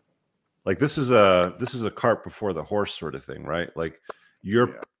 Like this is a cart before the horse sort of thing, right? Like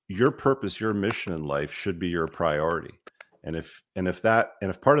your purpose, your mission in life should be your priority. And if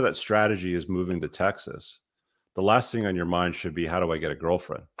part of that strategy is moving to Texas, the last thing on your mind should be, how do I get a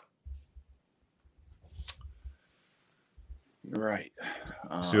girlfriend? You're right.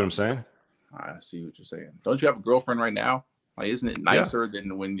 See what I'm saying? I see what you're saying. Don't you have a girlfriend right now? Like, isn't it nicer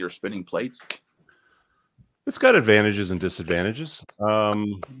than when you're spinning plates? It's got advantages and disadvantages.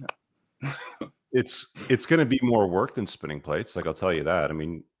 It's going to be more work than spinning plates. Like, I'll tell you that. I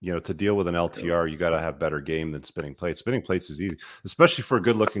mean, to deal with an LTR, you got to have better game than spinning plates. Spinning plates is easy, especially for a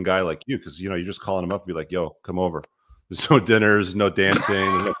good looking guy like you. Cause you're just calling him up and be like, yo, come over. There's no dinners, no dancing,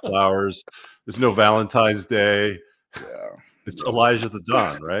 there's no flowers. There's no Valentine's Day. Yeah. It's Elijah the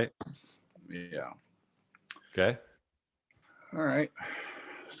Don, right? Yeah. Okay. All right.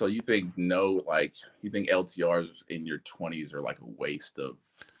 So you think LTRs in your 20s are like a waste of?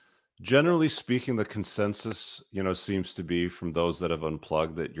 Generally speaking, the consensus, seems to be from those that have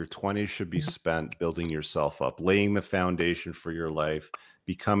unplugged that your 20s should be spent building yourself up, laying the foundation for your life,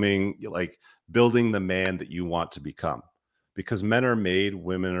 becoming building the man that you want to become. Because men are made,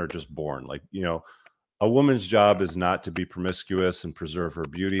 women are just born. A woman's job is not to be promiscuous and preserve her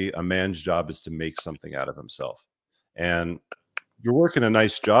beauty. A man's job is to make something out of himself. And you're working a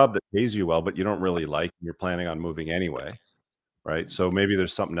nice job that pays you well, but you don't really like, and you're planning on moving anyway, right? So maybe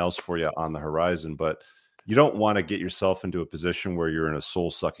there's something else for you on the horizon, but you don't want to get yourself into a position where you're in a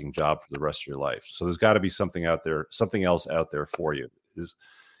soul-sucking job for the rest of your life. So there's got to be something else out there for you.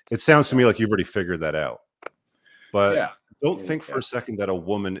 it sounds to me like you've already figured that out. But Yeah. don't think for a second that a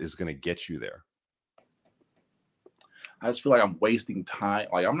woman is going to get you there. I just feel like I'm wasting time.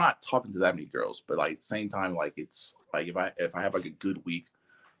 Like I'm not talking to that many girls, but like at the same time, like it's like if I have like a good week,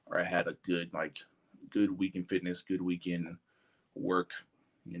 or I had a good week in fitness, good week in work,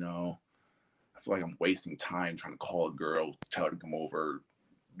 you know, I feel like I'm wasting time trying to call a girl, tell her to come over,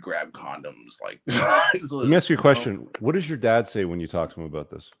 grab condoms. Like, let me ask you a question. What does your dad say when you talk to him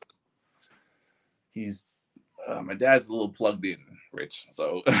about this? He's my dad's a little plugged in, Rich.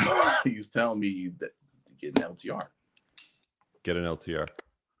 So he's telling me that to get an LTR. Get an LTR.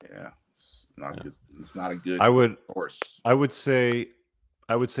 Yeah, it's not good. It's not a good. Course. I would say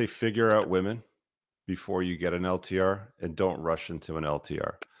figure out women before you get an LTR, and don't rush into an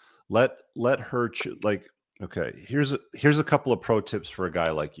LTR. Let her like. Okay, here's a couple of pro tips for a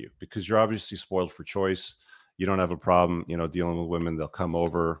guy like you, because you're obviously spoiled for choice. You don't have a problem, dealing with women. They'll come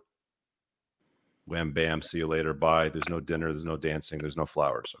over. Wham, bam, see you later, bye. There's no dinner, there's no dancing, there's no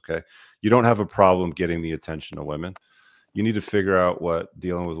flowers, okay? You don't have a problem getting the attention of women. You need to figure out what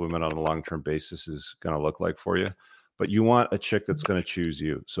dealing with women on a long-term basis is going to look like for you. But you want a chick that's going to choose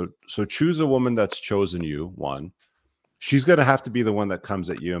you. So choose a woman that's chosen you, one. She's going to have to be the one that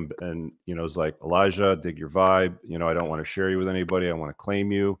comes at you and is like, Elijah, dig your vibe. I don't want to share you with anybody. I want to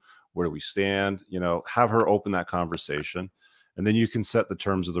claim you. Where do we stand? Have her open that conversation. And then you can set the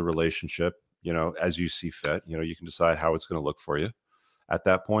terms of the relationship, as you see fit. You can decide how it's going to look for you at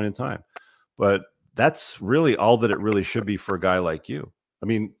that point in time. But that's really all that it really should be for a guy like you. I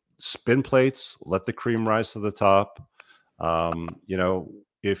mean, spin plates, let the cream rise to the top.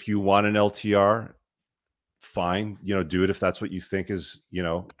 If you want an LTR, fine, do it if that's what you think is,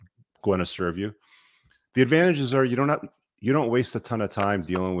 going to serve you. The advantages are you don't waste a ton of time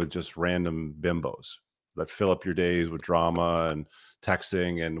dealing with just random bimbos that fill up your days with drama and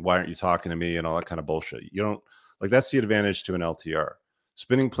texting and why aren't you talking to me and all that kind of bullshit. You don't that's the advantage to an LTR.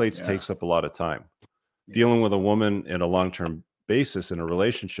 Spinning plates takes up a lot of time. Dealing with a woman in a long-term basis in a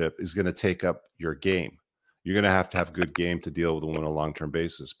relationship is going to take up your game. You're going to have good game to deal with a woman on a long-term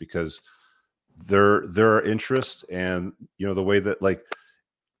basis, because there are interests and the way that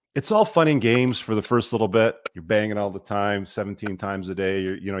it's all fun and games for the first little bit. You're banging all the time, 17 times a day.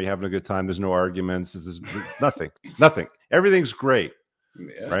 You're having a good time. There's no arguments. There's nothing. Everything's great,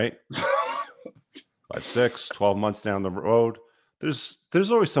 right? 5, 6, 12 months down the road,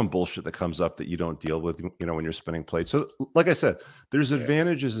 there's always some bullshit that comes up that you don't deal with, when you're spinning plates. So, like I said, there's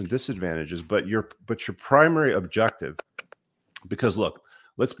advantages and disadvantages, but your primary objective, because look,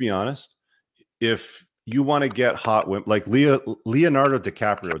 let's be honest, if you want to get hot women, like Leonardo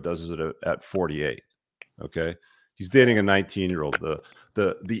DiCaprio does it at 48. Okay, he's dating a 19-year-old.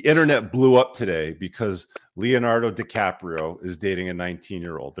 The internet blew up today because Leonardo DiCaprio is dating a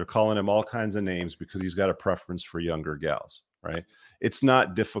 19-year-old. They're calling him all kinds of names because he's got a preference for younger gals. Right? It's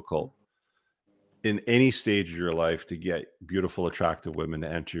not difficult in any stage of your life to get beautiful, attractive women to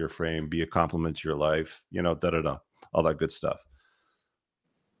enter your frame, be a compliment to your life, all that good stuff.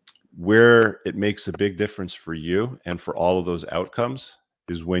 Where it makes a big difference for you and for all of those outcomes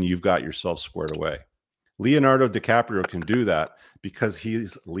is when you've got yourself squared away. Leonardo DiCaprio can do that because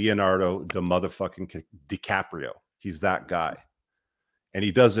he's Leonardo the motherfucking DiCaprio. He's that guy. And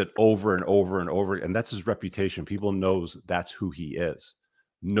he does it over and over and over. And that's his reputation. People knows that's who he is.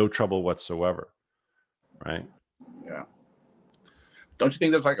 No trouble whatsoever. Right? Yeah. Don't you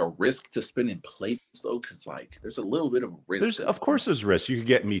think there's a risk to spinning plates though? Because there's a little bit of risk. Of course there's risk. You could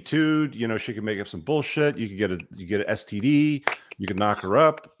get Me Too'd. She could make up some bullshit. You could get an STD. You could knock her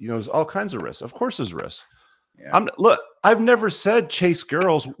up. There's all kinds of risks. Of course there's risk. Yeah. I've never said chase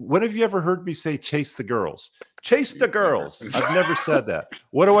girls. When have you ever heard me say chase the girls? Chase the girls. I've never said that.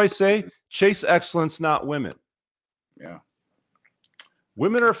 What do I say? Chase excellence, not women. Yeah.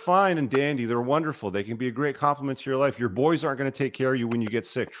 Women are fine and dandy. They're wonderful. They can be a great compliment to your life. Your boys aren't going to take care of you when you get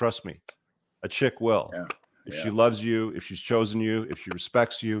sick. Trust me. A chick will. Yeah. If she loves you, if she's chosen you, if she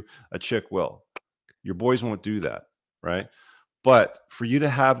respects you, a chick will. Your boys won't do that, right? But for you to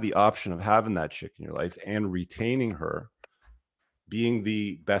have the option of having that chick in your life and retaining her, being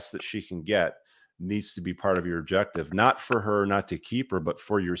the best that she can get, needs to be part of your objective. Not for her, not to keep her, but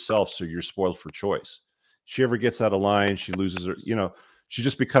for yourself, so you're spoiled for choice. She ever gets out of line, she loses her, she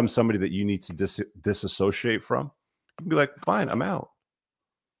just becomes somebody that you need to disassociate from. You can be like, fine, I'm out.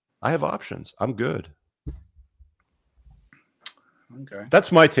 I have options. I'm good. Okay.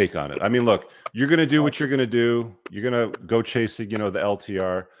 That's my take on it. I mean, look, you're going to do what you're going to do. You're going to go chasing, the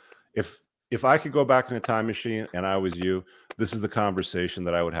LTR. If I could go back in a time machine and I was you, this is the conversation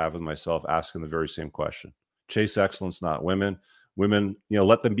that I would have with myself, asking the very same question. Chase excellence, not women. Women, you know,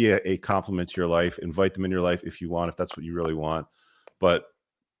 let them be a compliment to your life. Invite them in your life if you want, if that's what you really want. But,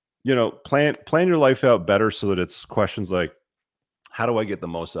 you know, plan your life out better so that it's questions like, how do I get the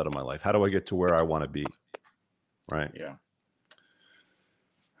most out of my life? How do I get to where I want to be? Right. Yeah.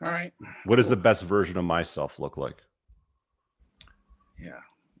 All right. What does the best version of myself look like? Yeah.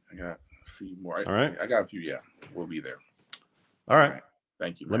 I got a few more. All right. I got a few. Yeah. We'll be there. All right.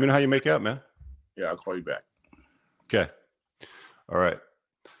 Thank you, man. Let me know how you make out, man. Yeah, I'll call you back. Okay. All right.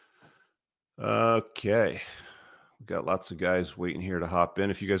 Okay. We've got lots of guys waiting here to hop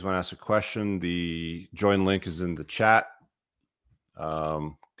in. If you guys want to ask a question, the join link is in the chat.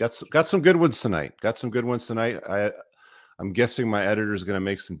 Got some good ones tonight. I'm guessing my editor is going to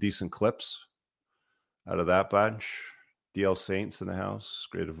make some decent clips out of that bunch. DL Saints in the house.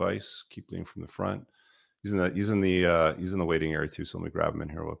 Great advice. Keep leading from the front. He's in the waiting area too. So let me grab him in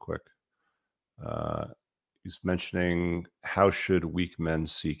here real quick. He's mentioning, how should weak men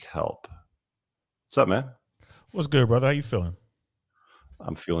seek help? What's up, man? What's good, brother? How you feeling?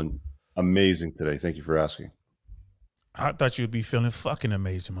 I'm feeling amazing today. Thank you for asking. I thought you'd be feeling fucking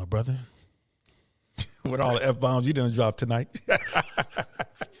amazing, my brother. With all the F-bombs you done dropped tonight.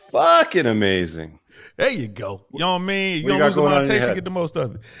 Fucking amazing. There you go. You know what I mean? You What you don't got lose the going on in your monetization, head? get the most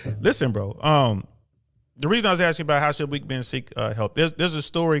of it. Listen, bro. The reason I was asking about how should weak men seek help, there's a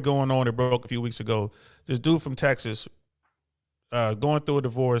story going on that broke a few weeks ago. This dude from Texas going through a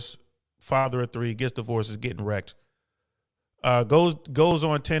divorce, father of 3, gets divorced, is getting wrecked. Goes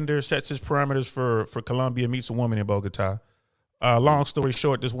on Tinder, sets his parameters for Colombia, meets a woman in Bogota. Long story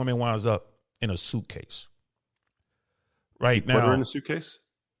short, this woman winds up in a suitcase. Right now, put her in a suitcase?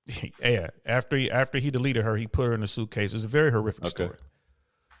 Yeah. After he deleted her, he put her in a suitcase. It's a very horrific story.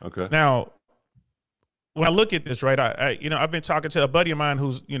 Okay. Now, when I look at this, right, I've been talking to a buddy of mine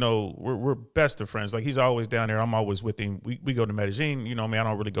who's, we're best of friends. Like, he's always down there. I'm always with him. We go to Medellin. You know, I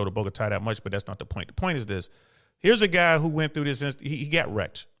don't really go to Bogota that much, but that's not the point. The point is this. Here's a guy who went through this. He got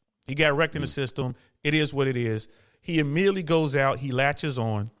wrecked. He got wrecked in the system. It is what it is. He immediately goes out. He latches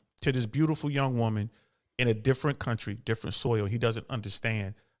on to this beautiful young woman in a different country, different soil. He doesn't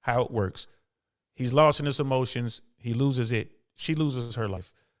understand how it works. He's lost in his emotions. He loses it. She loses her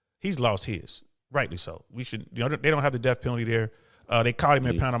life. He's lost his. Rightly so. We should, they don't have the death penalty there. They caught him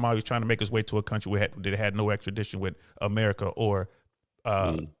in Panama. He was trying to make his way to a country that had no extradition with America or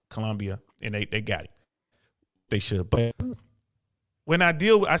Colombia, and they got him. They should. But when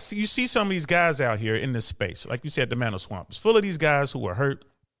you see some of these guys out here in this space, like you said, the Manor Swamp, it's full of these guys who are hurt.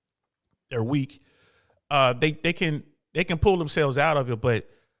 They're weak. They can pull themselves out of it, but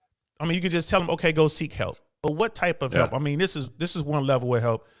I mean, you can just tell them, okay, go seek help. But what type of help? I mean, this is one level of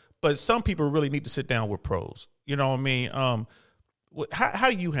help. But some people really need to sit down with pros. You know what I mean? How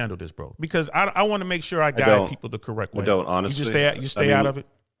do you handle this, bro? Because I want to make sure I guide people the correct way. I don't, honestly. You just stay out of it?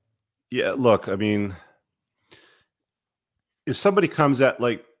 Yeah, look, I mean, if somebody comes at,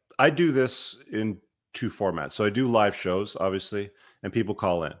 like, I do this in 2 formats. So I do live shows, obviously, and people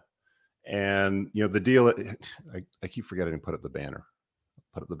call in. And, the deal, I keep forgetting to put up the banner.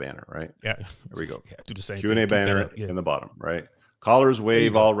 Put up the banner, right? Yeah. There we go. Yeah, do the same Q&A banner in the bottom, right? Callers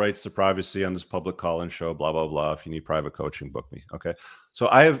waive all rights to privacy on this public call-in show, blah, blah, blah. If you need private coaching, book me. Okay. So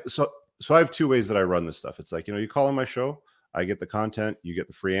I have 2 ways that I run this stuff. It's like, you call on my show, I get the content, you get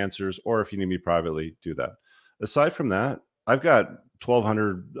the free answers, or if you need me privately, do that. Aside from that, I've got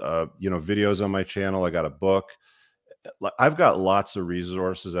 1,200, videos on my channel. I got a book. I've got lots of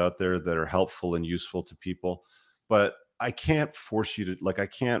resources out there that are helpful and useful to people, but I can't force you to,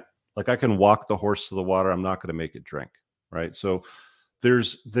 I can walk the horse to the water. I'm not going to make it drink. Right. So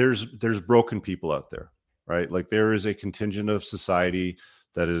there's broken people out there, right? Like, there is a contingent of society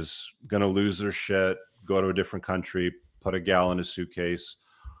that is going to lose their shit, go to a different country, put a gal in a suitcase.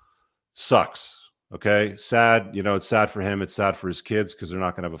 Sucks. Okay. Sad. It's sad for him. It's sad for his kids because they're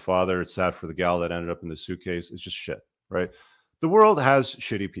not going to have a father. It's sad for the gal that ended up in the suitcase. It's just shit. Right. The world has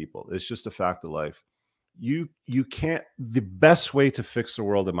shitty people. It's just a fact of life. You can't, the best way to fix the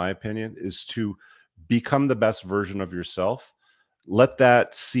world, in my opinion, is to become the best version of yourself. Let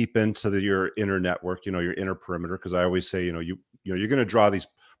that seep into your inner network, your inner perimeter. Because I always say, you're going to draw these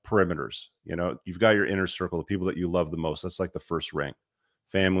perimeters. You've got your inner circle, the people that you love the most. That's like the first ring,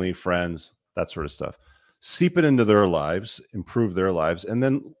 family, friends, that sort of stuff. Seep it into their lives, improve their lives, and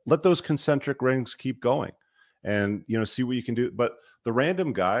then let those concentric rings keep going. And see what you can do. But the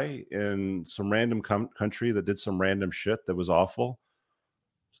random guy in some random country that did some random shit that was awful,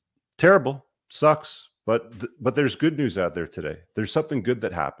 terrible. Sucks, but there's good news out there today. There's something good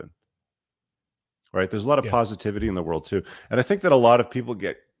that happened, right? There's a lot of positivity in the world too. And I think that a lot of people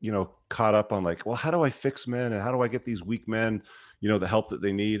get caught up on like, well, how do I fix men and how do I get these weak men, the help that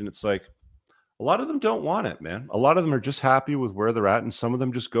they need? And it's like, a lot of them don't want it, man. A lot of them are just happy with where they're at, and some of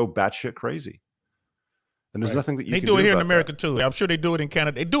them just go batshit crazy. And there's nothing that you they can do it here in about America that. too. I'm sure they do it in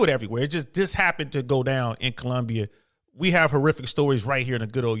Canada. They do it everywhere. It just this happened to go down in Colombia. We have horrific stories right here in the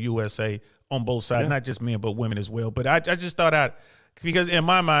good old USA on both sides, not just men but women as well. But I just thought because in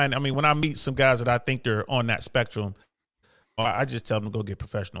my mind, I mean, when I meet some guys that I think they're on that spectrum, I just tell them to go get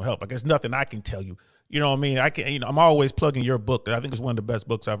professional help. Like there's nothing I can tell you. You know what I mean? I can, I'm always plugging your book. I think it's one of the best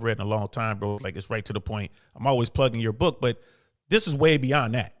books I've read in a long time, bro. Like it's right to the point. I'm always plugging your book, but this is way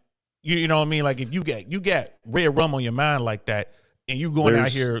beyond that. You know what I mean? Like if you get red rum on your mind like that, and you going out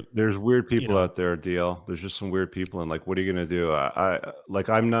here. There's weird people out there, DL. There's just some weird people, and like, what are you gonna do?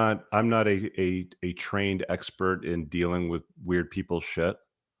 I'm not a trained expert in dealing with weird people's shit.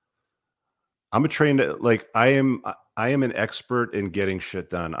 I'm a trained, like I am an expert in getting shit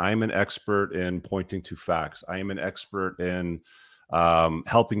done. I am an expert in pointing to facts. I am an expert in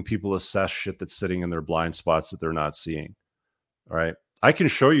helping people assess shit that's sitting in their blind spots that they're not seeing. All right. I can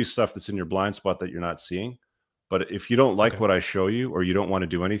show you stuff that's in your blind spot that you're not seeing. But if you don't like what I show you or you don't want to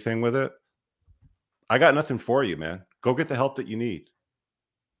do anything with it, I got nothing for you, man. Go get the help that you need.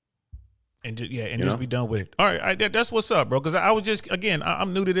 And just be done with it. All right. That's what's up, bro. Because I was just, again,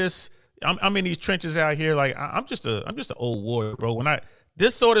 I'm new to this. I'm in these trenches out here. Like I'm just an old warrior, bro. When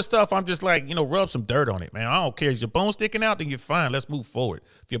this sort of stuff, I'm just like, rub some dirt on it, man. I don't care. Is your bone sticking out? Then you're fine. Let's move forward.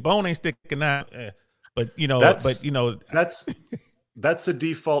 If your bone ain't sticking out, that's a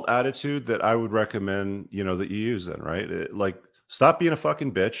default attitude that I would recommend, that you use then, right? Like stop being a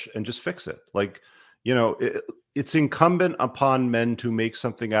fucking bitch and just fix it. Like, it's incumbent upon men to make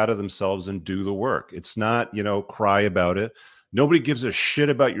something out of themselves and do the work. It's not, cry about it. Nobody gives a shit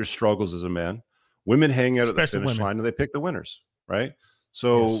about your struggles as a man. Women hang out at the finish line and they pick the winners, right?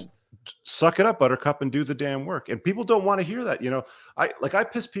 So suck it up, Buttercup, and do the damn work. And people don't want to hear that. I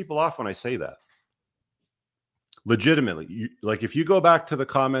piss people off when I say that. Legitimately. Like if you go back to the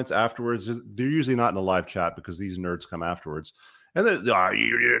comments afterwards, they're usually not in a live chat because these nerds come afterwards. And then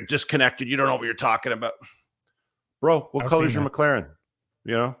you're disconnected. You don't know what you're talking about. Bro, what color is your McLaren?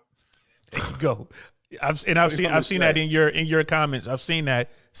 There you go. I've seen that in your comments. I've seen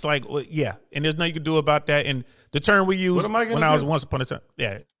that. It's like, well, yeah, and there's nothing you can do about that. And the term we used when I was once upon a time,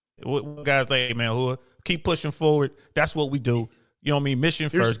 guys like, hey, man, who keep pushing forward. That's what we do. You know what I mean? Mission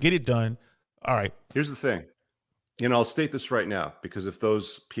first, get it done. All right. Here's the thing. I'll state this right now because if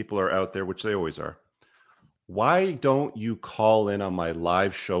those people are out there, which they always are, why don't you call in on my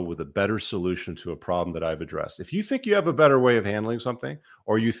live show with a better solution to a problem that I've addressed? If you think you have a better way of handling something,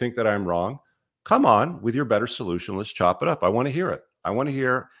 or you think that I'm wrong, come on with your better solution. Let's chop it up. I want to hear it. I want to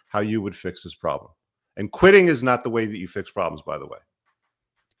hear how you would fix this problem. And quitting is not the way that you fix problems, by the way.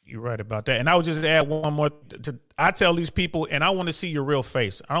 You're right about that. And I would just add one more. I tell these people, and I want to see your real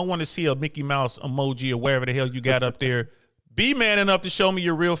face. I don't want to see a Mickey Mouse emoji or wherever the hell you got up there. Be man enough to show me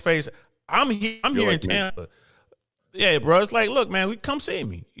your real face. I'm here in Tampa. Yeah, bro. It's like, look, man, come see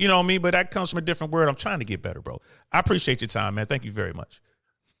me. You know what I mean? But that comes from a different word. I'm trying to get better, bro. I appreciate your time, man. Thank you very much.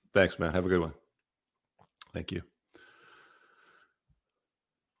 Thanks, man. Have a good one. Thank you.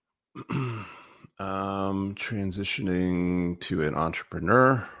 Transitioning to an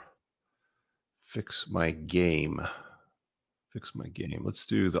entrepreneur. Fix my game. Let's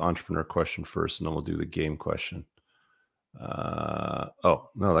do the entrepreneur question first, and then we'll do the game question. Oh,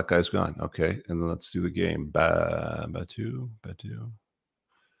 no, that guy's gone. Okay, and then let's do the game. Batu.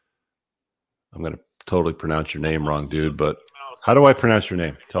 I'm going to totally pronounce your name wrong, dude, but how do I pronounce your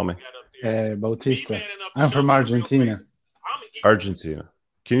name? Tell me. Bautista. I'm from Argentina. Argentina.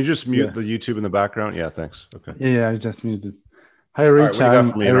 Can you just mute the YouTube in the background? Yeah, thanks. Okay. Yeah, I just muted. Hi, Rich. Right, what do you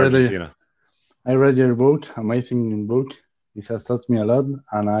got for me in Argentina? I read your book, amazing book. It has taught me a lot,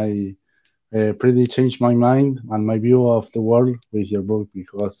 and I pretty changed my mind and my view of the world with your book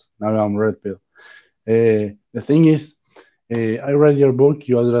because now I'm red pill. The thing is, I read your book.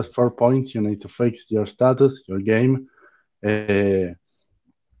 You address 4 points. You need to fix your status, your game,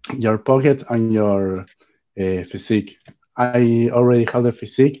 your pocket, and your physique. I already have the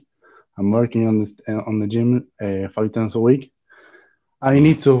physique. I'm working on the gym 5 times a week. I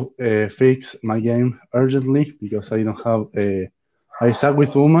need to fix my game urgently because I don't have I suck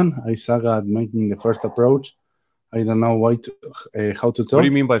with women. I suck at making the first approach. I don't know how to talk. What do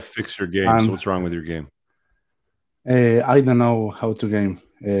you mean by fix your game? So what's wrong with your game? I don't know how to game.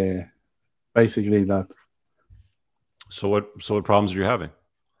 Basically that. So what problems are you having?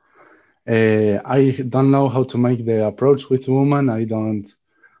 I don't know how to make the approach with women. I don't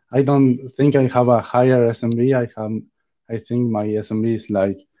think I have a higher SMB. I think my SMB is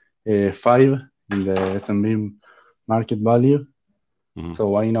like 5 in the S&P market value. Mhm.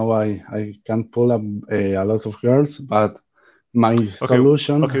 So I know I can't pull up a lot of girls, but my Okay.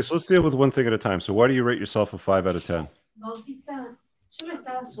 solution. Okay, so let's deal with one thing at a time. So why do you rate yourself a 5 out of 10? Bautista, yo lo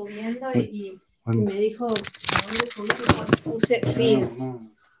estaba subiendo y me dijo, ¿a dónde subiste? Puse feed.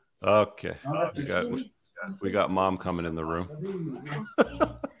 Okay. We got mom coming in the room.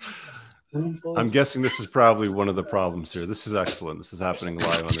 I'm guessing this is probably one of the problems here. This is excellent. This is happening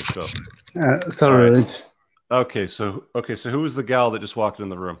live on the show. Sorry, All right. Rich. Okay, so who was the gal that just walked in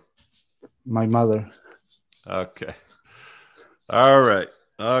the room? My mother. Okay. All right.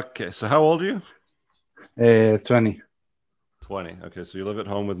 Okay, so how old are you? 20. 20. Okay, so you live at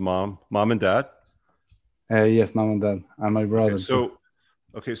home with mom and dad? Yes, mom and dad, and my brother. So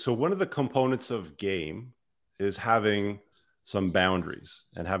one of the components of game is having some boundaries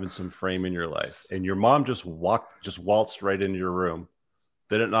and having some frame in your life. And your mom just waltzed right into your room,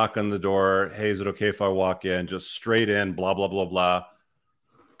 didn't knock on the door. Hey, is it okay if I walk in? Just straight in, blah, blah, blah, blah.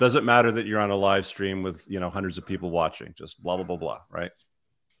 Doesn't matter that you're on a live stream with, hundreds of people watching, just blah, blah, blah, blah, right?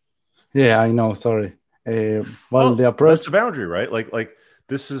 Yeah, I know. Sorry. Well, the approach. That's a boundary, right? Like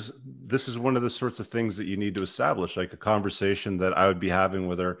this is one of the sorts of things that you need to establish. Like a conversation that I would be having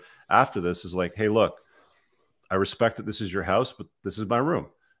with her after this is like, hey, look, I respect that this is your house, but this is my room.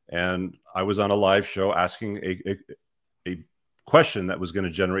 And I was on a live show asking a question that was going to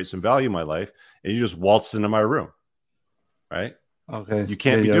generate some value in my life, and you just waltzed into my room, right? Okay. You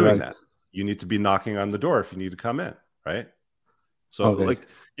can't be doing right. that. You need to be knocking on the door if you need to come in, right? So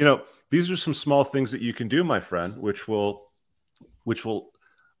these are some small things that you can do, my friend, which will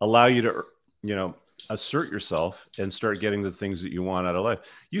allow you to, assert yourself and start getting the things that you want out of life.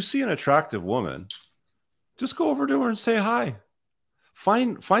 You see an attractive woman, just go over to her and say hi.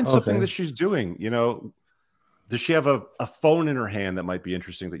 Find something that she's doing. Does she have a phone in her hand that might be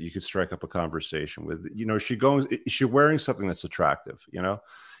interesting that you could strike up a conversation with? Is she wearing something that's attractive?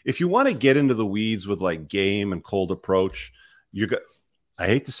 If you want to get into the weeds with like game and cold approach, I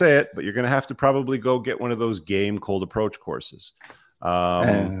hate to say it, but you're going to have to probably go get one of those game cold approach courses.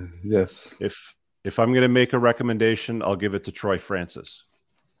 Yes. If I'm going to make a recommendation, I'll give it to Troy Francis.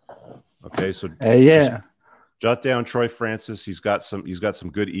 Okay, so jot down Troy Francis. He's got some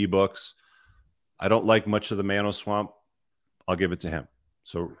good ebooks. I don't like much of the Mano Swamp. I'll give it to him.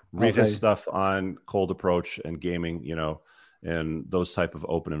 So read his stuff on cold approach and gaming, and those type of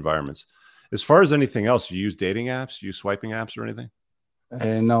open environments. As far as anything else, you use dating apps? You use swiping apps or anything?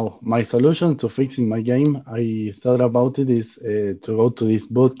 No, my solution to fixing my game, I thought about it, is to go to these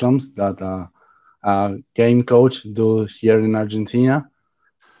boot camps that a game coach do here in Argentina,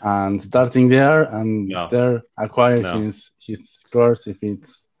 and starting there and there acquire his scores if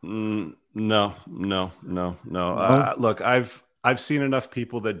it's. No. Look, I've seen enough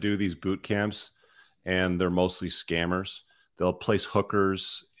people that do these boot camps, and they're mostly scammers. They'll place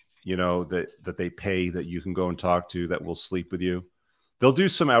hookers, that they pay that you can go and talk to that will sleep with you. They'll do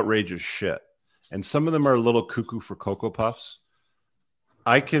some outrageous shit, and some of them are a little cuckoo for Cocoa Puffs.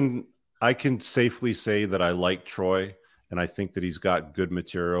 I can safely say that I like Troy, and I think that he's got good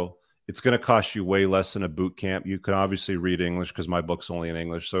material. It's going to cost you way less than a boot camp. You can obviously read English because my book's only in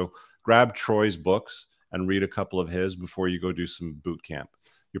English. So grab Troy's books and read a couple of his before you go do some boot camp.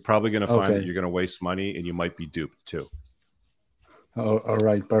 You're probably going to find that you're going to waste money, and you might be duped too. All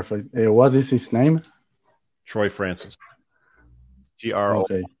right, perfect. What is his name? Troy Francis. TRO.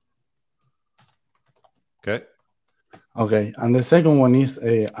 Okay. And the second one is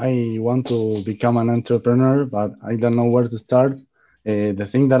I want to become an entrepreneur, but I don't know where to start. The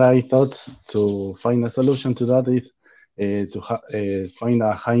thing that I thought to find a solution to that is to find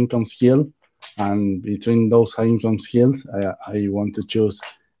a high income skill, and between those high income skills, I want to choose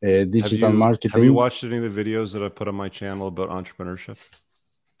digital marketing. Have you watched any of the videos that I put on my channel about entrepreneurship?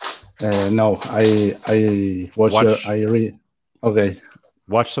 No, I watch. I read. Okay.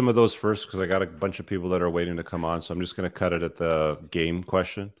 Watch some of those first, because I got a bunch of people that are waiting to come on. So I'm just going to cut it at the game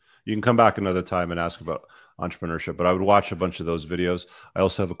question. You can come back another time and ask about entrepreneurship, but I would watch a bunch of those videos. I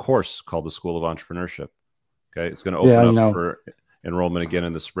also have a course called the School of Entrepreneurship. Okay. It's going to open up for enrollment again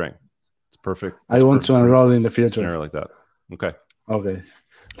in the spring. It's perfect. I want to enroll in the future. Scenario like that. Okay.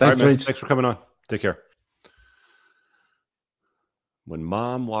 Thanks, Rich. Thanks for coming on. Take care. When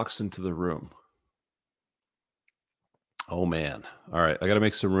mom walks into the room. Oh man. All right. I got to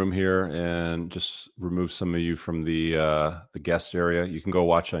make some room here and just remove some of you from the guest area. You can go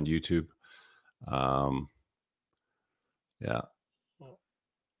watch on YouTube. Yeah.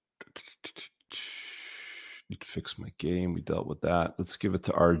 Need to fix my game. We dealt with that. Let's give it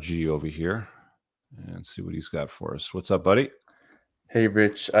to RG over here and see what he's got for us. What's up, buddy? Hey,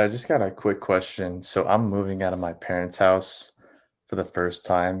 Rich, I just got a quick question. So I'm moving out of my parents' house for the first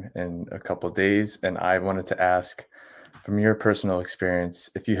time in a couple of days, and I wanted to ask, from your personal experience,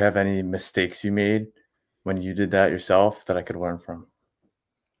 if you have any mistakes you made when you did that yourself that I could learn from.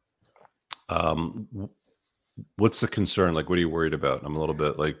 What's the concern? Like, what are you worried about? I'm a little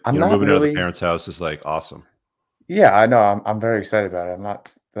bit like, I'm not moving out of the really, parents' house is like awesome. yeah, I know. I'm very excited about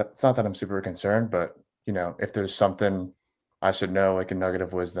it. It's not that I'm super concerned, but if there's something I should know, like a nugget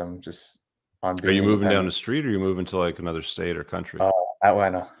of wisdom, just on Are being you moving down the independent. street or are you moving to like another state or country?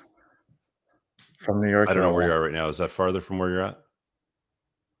 Atlanta, from New York I to don't know where you Atlanta. are right now. Is that farther from where you're at?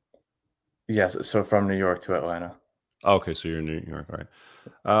 Yes, so from New York to Atlanta. Oh, okay, so you're in New York, all right.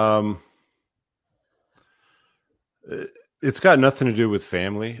 It's got nothing to do with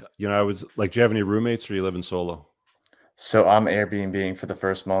family. I was like, do you have any roommates or you living solo? So I'm Airbnb-ing for the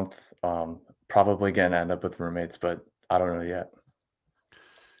first month. Probably gonna end up with roommates, but I don't know yet.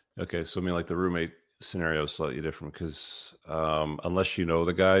 Okay, so I mean, like the roommate scenario is slightly different because unless you know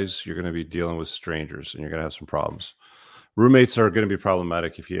the guys, you're going to be dealing with strangers and you're going to have some problems. Roommates are going to be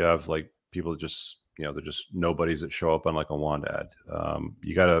problematic if you have like people that just they're just nobodies that show up on like a want ad.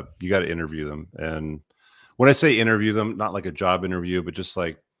 You gotta interview them, and when I say interview them, not like a job interview, but just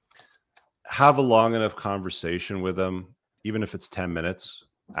like have a long enough conversation with them, even if it's 10 minutes.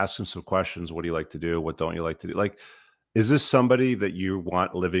 Ask them some questions. What do you like to do? What don't you like to do? Like, is this somebody that you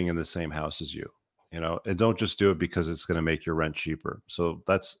want living in the same house as you? And don't just do it because it's going to make your rent cheaper. So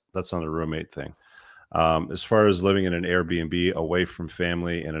that's on the roommate thing. As far as living in an Airbnb away from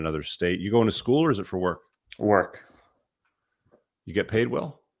family in another state, you going to school or is it for work? Work. You get paid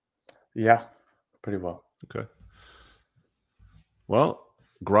well? Yeah, pretty well. Okay. Well,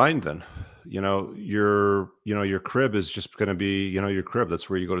 grind then. Your crib is just going to be, your crib. That's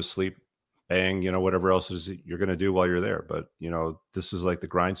where you go to sleep, bang, whatever else it is you're going to do while you're there. But, this is like the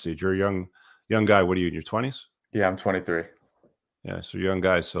grind stage. You're a young guy. What are you, in your 20s? Yeah, I'm 23. Yeah, so young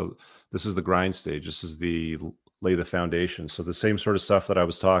guys. So this is the grind stage. This is the lay the foundation. So the same sort of stuff that I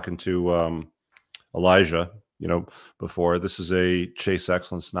was talking to Elijah, before. This is a chase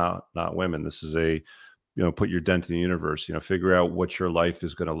excellence, not women. This is a put your dent in the universe. Figure out what your life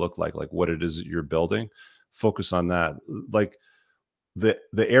is going to look like what it is that you're building. Focus on that. Like the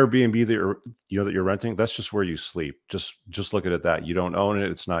Airbnb that you're renting. That's just where you sleep. Just look at it that you don't own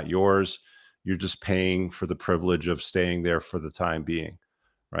it. It's not yours. You're just paying for the privilege of staying there for the time being,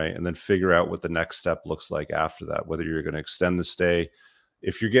 right? And then figure out what the next step looks like after that, whether you're going to extend the stay.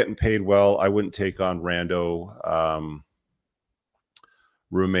 If you're getting paid well, I wouldn't take on rando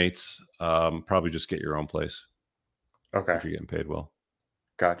roommates. Probably just get your own place. Okay. If you're getting paid well.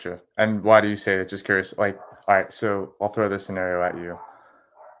 Gotcha. And why do you say that? Just curious. Like, all right, so I'll throw this scenario at you.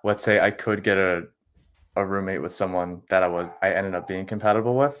 Let's say I could get a roommate with someone that I ended up being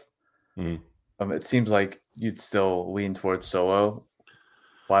compatible with. Mm-hmm. It seems like you'd still lean towards solo.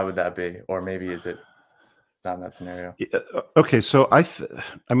 Why would that be? Or maybe is it not in that scenario? Okay, so I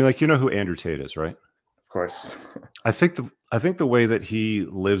mean, like, who Andrew Tate is, right? Of course. I think the way that he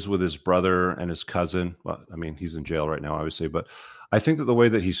lives with his brother and his cousin. Well, I mean, he's in jail right now, obviously, but I think that the way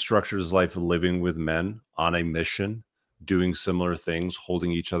that he structured his life, living with men on a mission, doing similar things,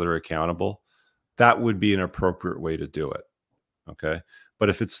 holding each other accountable, that would be an appropriate way to do it. Okay. But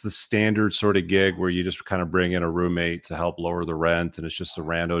if it's the standard sort of gig where you just kind of bring in a roommate to help lower the rent and it's just a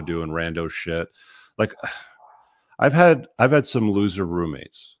rando doing rando shit, like I've had some loser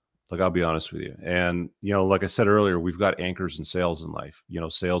roommates, like I'll be honest with you. And, like I said earlier, we've got anchors and sails in life.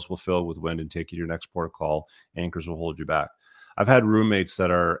 Sails will fill with wind and take you to your next port of call. Anchors will hold you back. I've had roommates that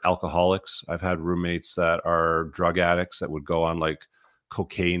are alcoholics. I've had roommates that are drug addicts that would go on like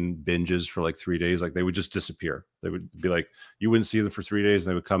cocaine binges for like 3 days. Like they would just disappear. They would be like, you wouldn't see them for 3 days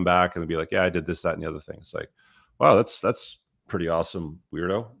and they would come back and they'd be like, yeah, I did this, that, and the other thing. It's like, wow, that's pretty awesome.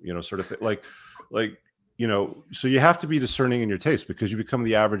 Weirdo, sort of like, so you have to be discerning in your taste because you become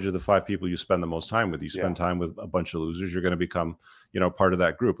the average of the 5 people you spend the most time with. You spend time with a bunch of losers, you're going to become, part of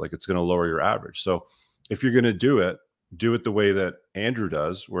that group. Like it's going to lower your average. So if you're going to do it the way that Andrew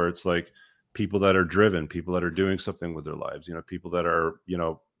does, where it's like people that are driven, people that are doing something with their lives, people that are,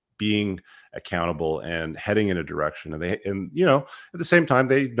 being accountable and heading in a direction. And at the same time,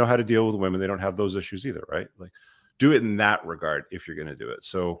 they know how to deal with women. They don't have those issues either, right? Like do it in that regard if you're going to do it.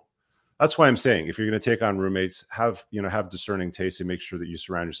 So that's why I'm saying, if you're going to take on roommates, have discerning taste and make sure that you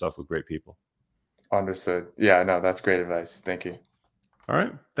surround yourself with great people. Understood. Yeah, no, that's great advice. Thank you. All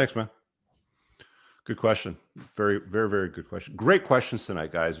right. Thanks, man. Good question. Very, very, very good question. Great questions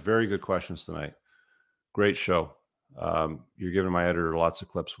tonight, guys. Very good questions tonight. Great show. You're giving my editor lots of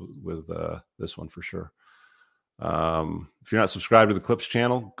clips with this one for sure. If you're not subscribed to the Clips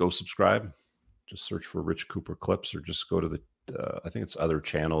channel, go subscribe. Just search for Rich Cooper Clips, or just go to the I think it's other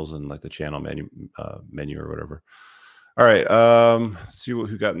channels and like the channel menu or whatever. All right, see what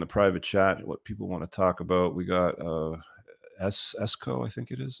we got in the private chat. What people want to talk about. We got Esco, I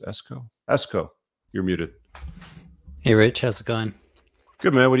think it is Esco. You're muted. Hey, Rich, how's it going?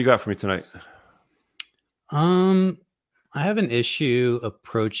 Good, man. What do you got for me tonight? I have an issue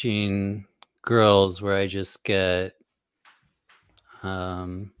approaching girls where I just get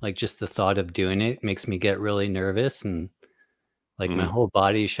like just the thought of doing it makes me get really nervous, and like my whole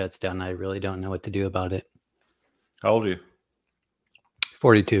body shuts down. I really don't know what to do about it. How old are you?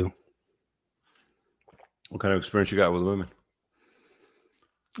 42. What kind of experience you got with women?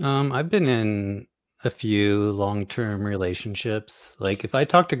 I've been in a few long-term relationships. Like if I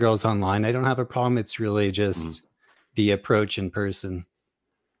talk to girls online, I don't have a problem. It's really just the approach in person.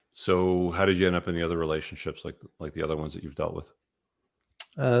 So how did you end up in the other relationships, like the other ones that you've dealt with?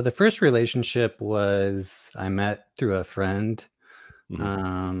 The first relationship was I met through a friend.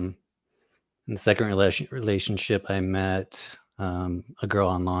 In the second relationship, I met a girl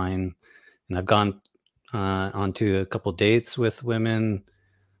online, and I've gone onto a couple dates with women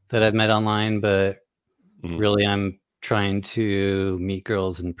that I've met online, but really I'm trying to meet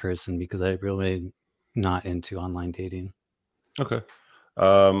girls in person because I'm really not into online dating. Okay.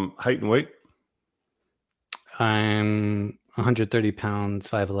 Height and weight? I'm 130 pounds,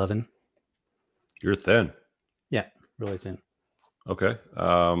 5'11". You're thin. Yeah, really thin. Okay.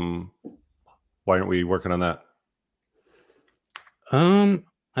 Why aren't we working on that?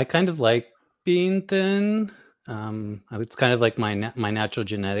 I kind of like being thin. It's kind of like my natural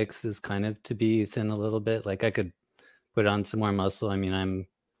genetics is kind of to be thin a little bit. Like I could put on some more muscle. I mean,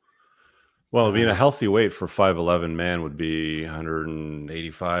 Well, I mean, a healthy weight for 5'11" man would be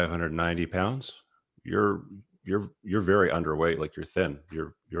 185, 190 pounds. You're very underweight. Like you're thin.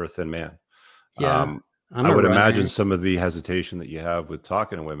 You're a thin man. Yeah. I would imagine some of the hesitation that you have with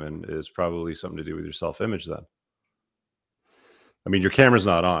talking to women is probably something to do with your self-image then. I mean, your camera's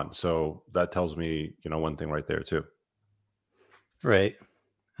not on, so that tells me, one thing right there too. Right.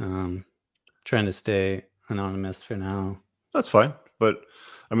 Trying to stay anonymous for now. That's fine. But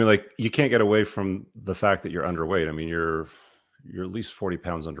I mean, like, you can't get away from the fact that you're underweight. I mean, you're at least 40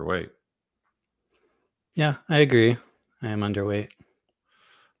 pounds underweight. Yeah, I agree. I am underweight.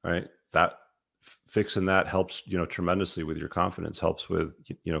 Right. Fixing that helps, tremendously with your confidence, helps with,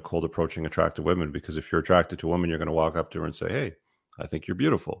 cold approaching attractive women, because if you're attracted to a woman, you're going to walk up to her and say, hey, I think you're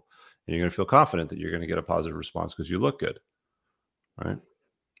beautiful. And you're going to feel confident that you're going to get a positive response because you look good. Right.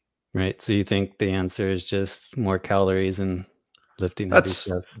 Right. So you think the answer is just more calories and lifting heavy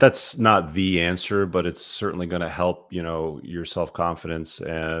stuff? That's not the answer, but it's certainly going to help, your self-confidence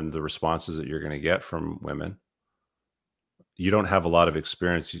and the responses that you're going to get from women. You don't have a lot of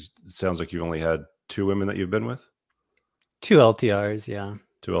experience. It sounds like you've only had 2 women that you've been with? 2 LTRs, yeah.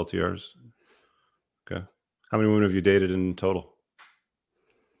 2 LTRs. Okay. How many women have you dated in total?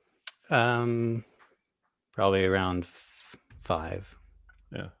 Probably around 5.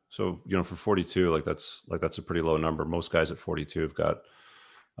 Yeah. So, for 42, that's a pretty low number. Most guys at 42 have got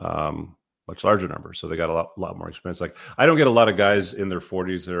much larger numbers. So they got a lot more experience. Like, I don't get a lot of guys in their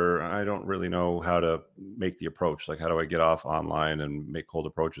 40s I don't really know how to make the approach. Like, how do I get off online and make cold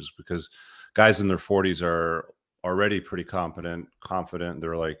approaches? Because guys in their 40s are already pretty confident.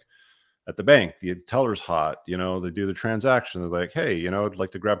 They're like at the bank, the teller's hot, they do the transaction. They're like, hey, I'd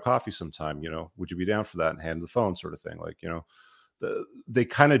like to grab coffee sometime, would you be down for that? And hand the phone, sort of thing. Like, they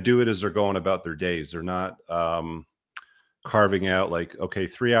kind of do it as they're going about their days. They're not carving out like, okay,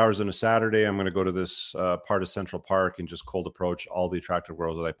 3 hours on a Saturday, I'm going to go to this part of Central Park and just cold approach all the attractive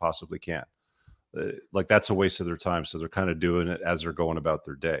girls that I possibly can. Like, that's a waste of their time. So they're kind of doing it as they're going about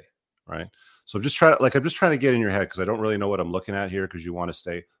their day. Right. So I'm just trying to get in your head, because I don't really know what I'm looking at here, because you want to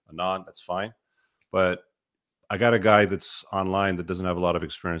stay anon. That's fine. But I got a guy that's online that doesn't have a lot of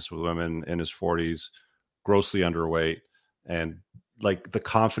experience with women, in his 40s, grossly underweight, and like the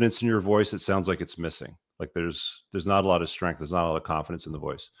confidence in your voice, it sounds like it's missing. Like there's not a lot of strength. There's not a lot of confidence in the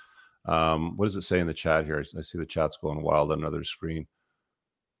voice. What does it say in the chat here? I see the chat's going wild on another screen.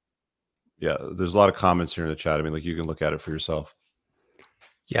 Yeah, there's a lot of comments here in the chat. I mean, like, you can look at it for yourself.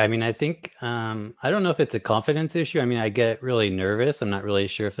 Yeah, I mean, I think, I don't know if it's a confidence issue. I mean, I get really nervous. I'm not really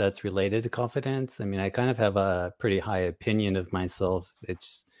sure if that's related to confidence. I mean, I kind of have a pretty high opinion of myself.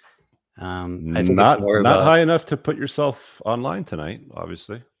 It's, I think not it's more high enough to put yourself online tonight,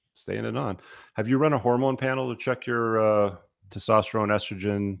 obviously. Staying it on. Have you run a hormone panel to check your testosterone,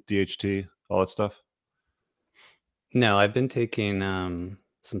 estrogen, DHT, all that stuff? No, I've been taking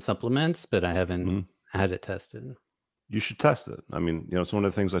some supplements, but I haven't had it tested. You should test it. I mean, it's one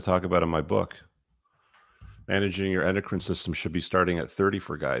of the things I talk about in my book. Managing your endocrine system should be starting at 30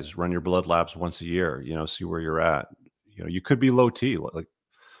 for guys. Run your blood labs once a year, see where you're at. You could be low T. Like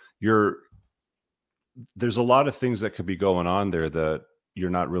there's a lot of things that could be going on there that you're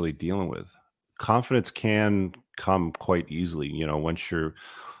not really dealing with. Confidence can come quite easily, once you're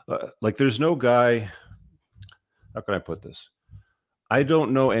like, there's no guy. How can I put this? I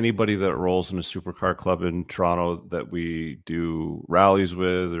don't know anybody that rolls in a supercar club in Toronto that we do rallies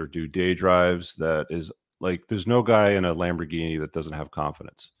with or do day drives that is like, there's no guy in a Lamborghini that doesn't have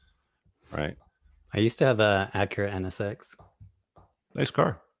confidence, right? I used to have a Acura NSX. Nice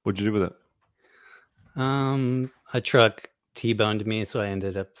car. What'd you do with it? A truck T-boned me, so I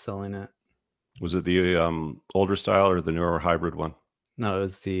ended up selling it. Was it the older style or the newer hybrid one? No, it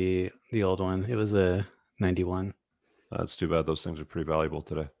was the old one. It was a 91. That's too bad. Those things are pretty valuable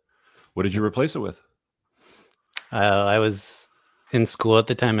today. What did you replace it with? I was in school at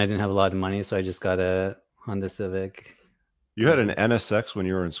the time. I didn't have a lot of money, so I just got a Honda Civic. You had an NSX when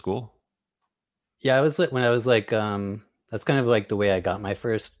you were in school? Yeah, I was when I was like, that's kind of like the way I got my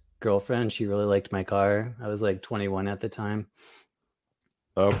first girlfriend. She really liked my car. I was like 21 at the time.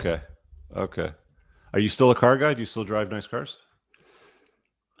 Okay. Are you still a car guy? Do you still drive nice cars?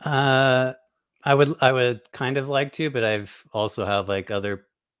 I would kind of like to, but I've also have like other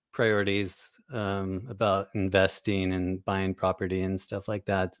priorities about investing and buying property and stuff like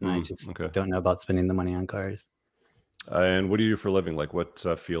that. And I just don't know about spending the money on cars. And what do you do for a living? Like what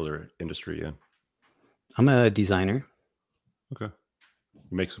field or industry are you in? I'm a designer. Okay.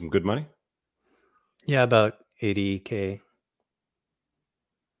 You make some good money? Yeah, about 80K.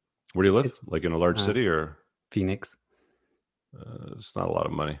 Where do you live? Like in a large city or? Phoenix. It's not a lot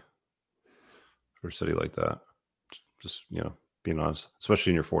of money for a city like that. Just, being honest,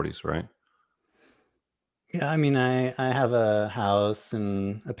 especially in your 40s, right? Yeah, I mean, I have a house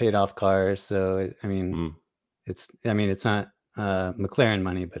and a paid off car. So, I mean, it's not McLaren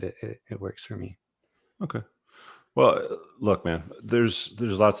money, but it works for me. Okay. Well, look, man, there's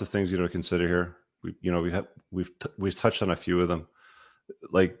lots of things, to consider here. We've touched on a few of them.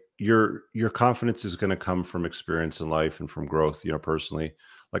 Like your confidence is going to come from experience in life and from growth, personally.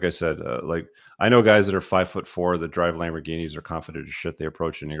 Like I said, like I know guys that are 5'4" that drive Lamborghinis, are confident as shit. They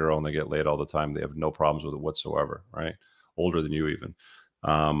approach any girl and they get laid all the time. They have no problems with it whatsoever, right? Older than you even.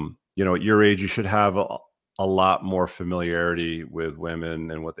 At your age, you should have a lot more familiarity with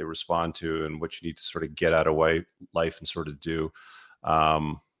women and what they respond to and what you need to sort of get out of life and sort of do.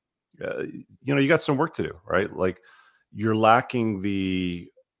 You got some work to do, right? Like you're lacking the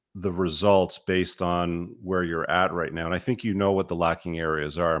results based on where you're at right now. And I think what the lacking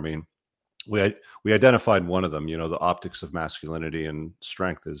areas are. I mean, we identified one of them, the optics of masculinity and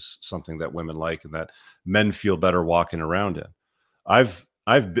strength is something that women like and that men feel better walking around in. I've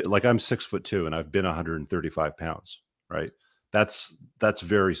been like, I'm 6'2" and I've been 135 pounds, right? That's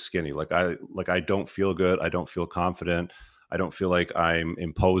very skinny. Like I don't feel good. I don't feel confident. I don't feel like I'm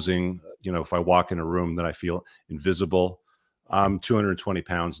imposing. If I walk in a room, then I feel invisible. I'm 220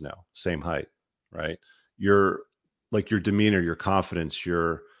 pounds now, same height, right? Your demeanor, your confidence,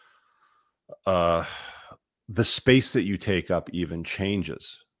 your the space that you take up even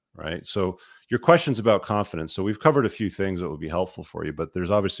changes, right? So your questions about confidence. So we've covered a few things that would be helpful for you, but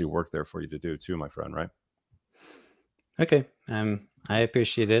there's obviously work there for you to do too, my friend, right? Okay. I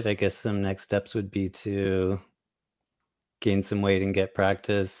appreciate it. I guess some next steps would be to gain some weight and get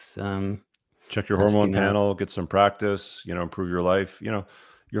practice. Check your hormone panel, get some practice, improve your life.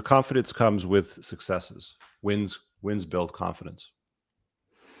 Your confidence comes with successes. Wins build confidence.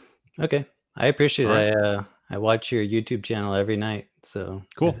 Okay. I appreciate it. I watch your YouTube channel every night. So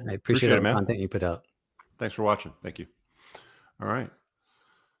cool. I appreciate all the content you put out. Thanks for watching. Thank you. All right.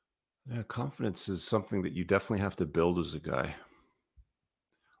 Yeah, confidence is something that you definitely have to build as a guy.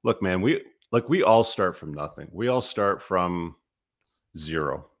 Look, man, we all start from nothing. We all start from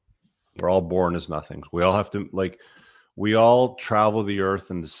zero. We're all born as nothings. We all have to we all travel the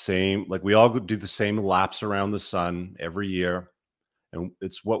earth in the same, we all do the same laps around the sun every year. And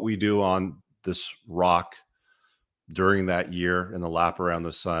it's what we do on this rock during that year in the lap around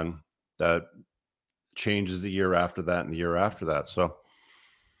the sun that changes the year after that and the year after that. So,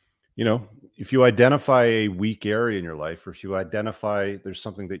 if you identify a weak area in your life, or if you identify there's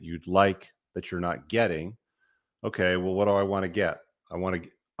something that you'd like that you're not getting, okay, well, what do I want to get?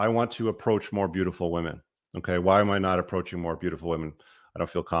 I want to approach more beautiful women. Okay. Why am I not approaching more beautiful women? I don't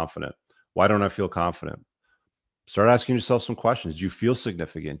feel confident. Why don't I feel confident? Start asking yourself some questions. Do you feel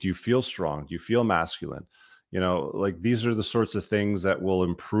significant? Do you feel strong? Do you feel masculine? You know, like these are the sorts of things that will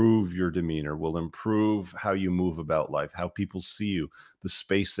improve your demeanor, will improve how you move about life, how people see you, the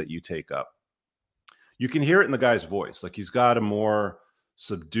space that you take up. You can hear it in the guy's voice. Like he's got a more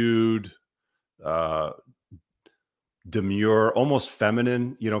subdued, demure, almost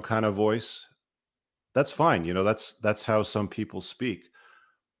feminine, you know, kind of voice. That's fine. You know, that's how some people speak.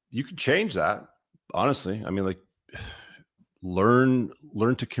 You can change that, honestly. I mean, like learn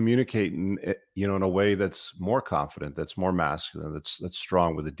to communicate in, you know, in a way that's more confident, that's more masculine, that's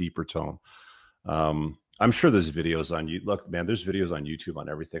strong with a deeper tone. I'm sure there's videos on you. Look, man, there's videos on YouTube on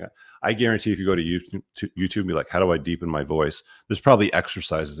everything. I guarantee if you go to YouTube, and be like, how do I deepen my voice? There's probably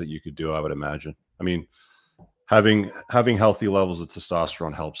exercises that you could do, I would imagine. I mean, having healthy levels of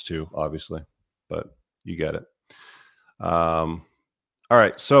testosterone helps too, obviously, but you get it. All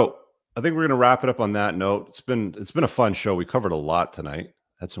right. So I think we're going to wrap it up on that note. It's been a fun show. We covered a lot tonight.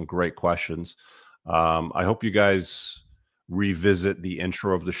 Had some great questions. I hope you guys revisit the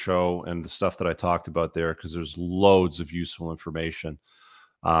intro of the show and the stuff that I talked about there, because there's loads of useful information,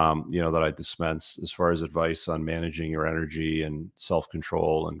 you know, that I dispense as far as advice on managing your energy and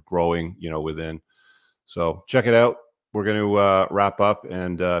self-control and growing, you know, within. So check it out. We're going to wrap up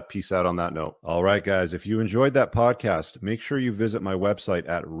and peace out on that note. All right, guys, if you enjoyed that podcast, make sure you visit my website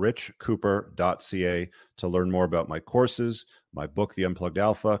at richcooper.ca to learn more about my courses, my book, The Unplugged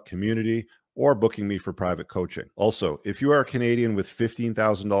Alpha, community, or booking me for private coaching. Also, if you are a Canadian with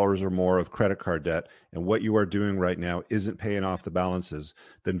 $15,000 or more of credit card debt and what you are doing right now isn't paying off the balances,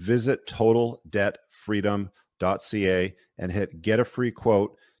 then visit totaldebtfreedom.ca and hit get a free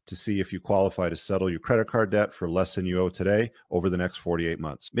quote to see if you qualify to settle your credit card debt for less than you owe today over the next 48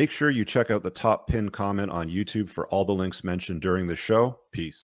 months. Make sure you check out the top pinned comment on YouTube for all the links mentioned during the show.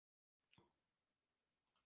 Peace.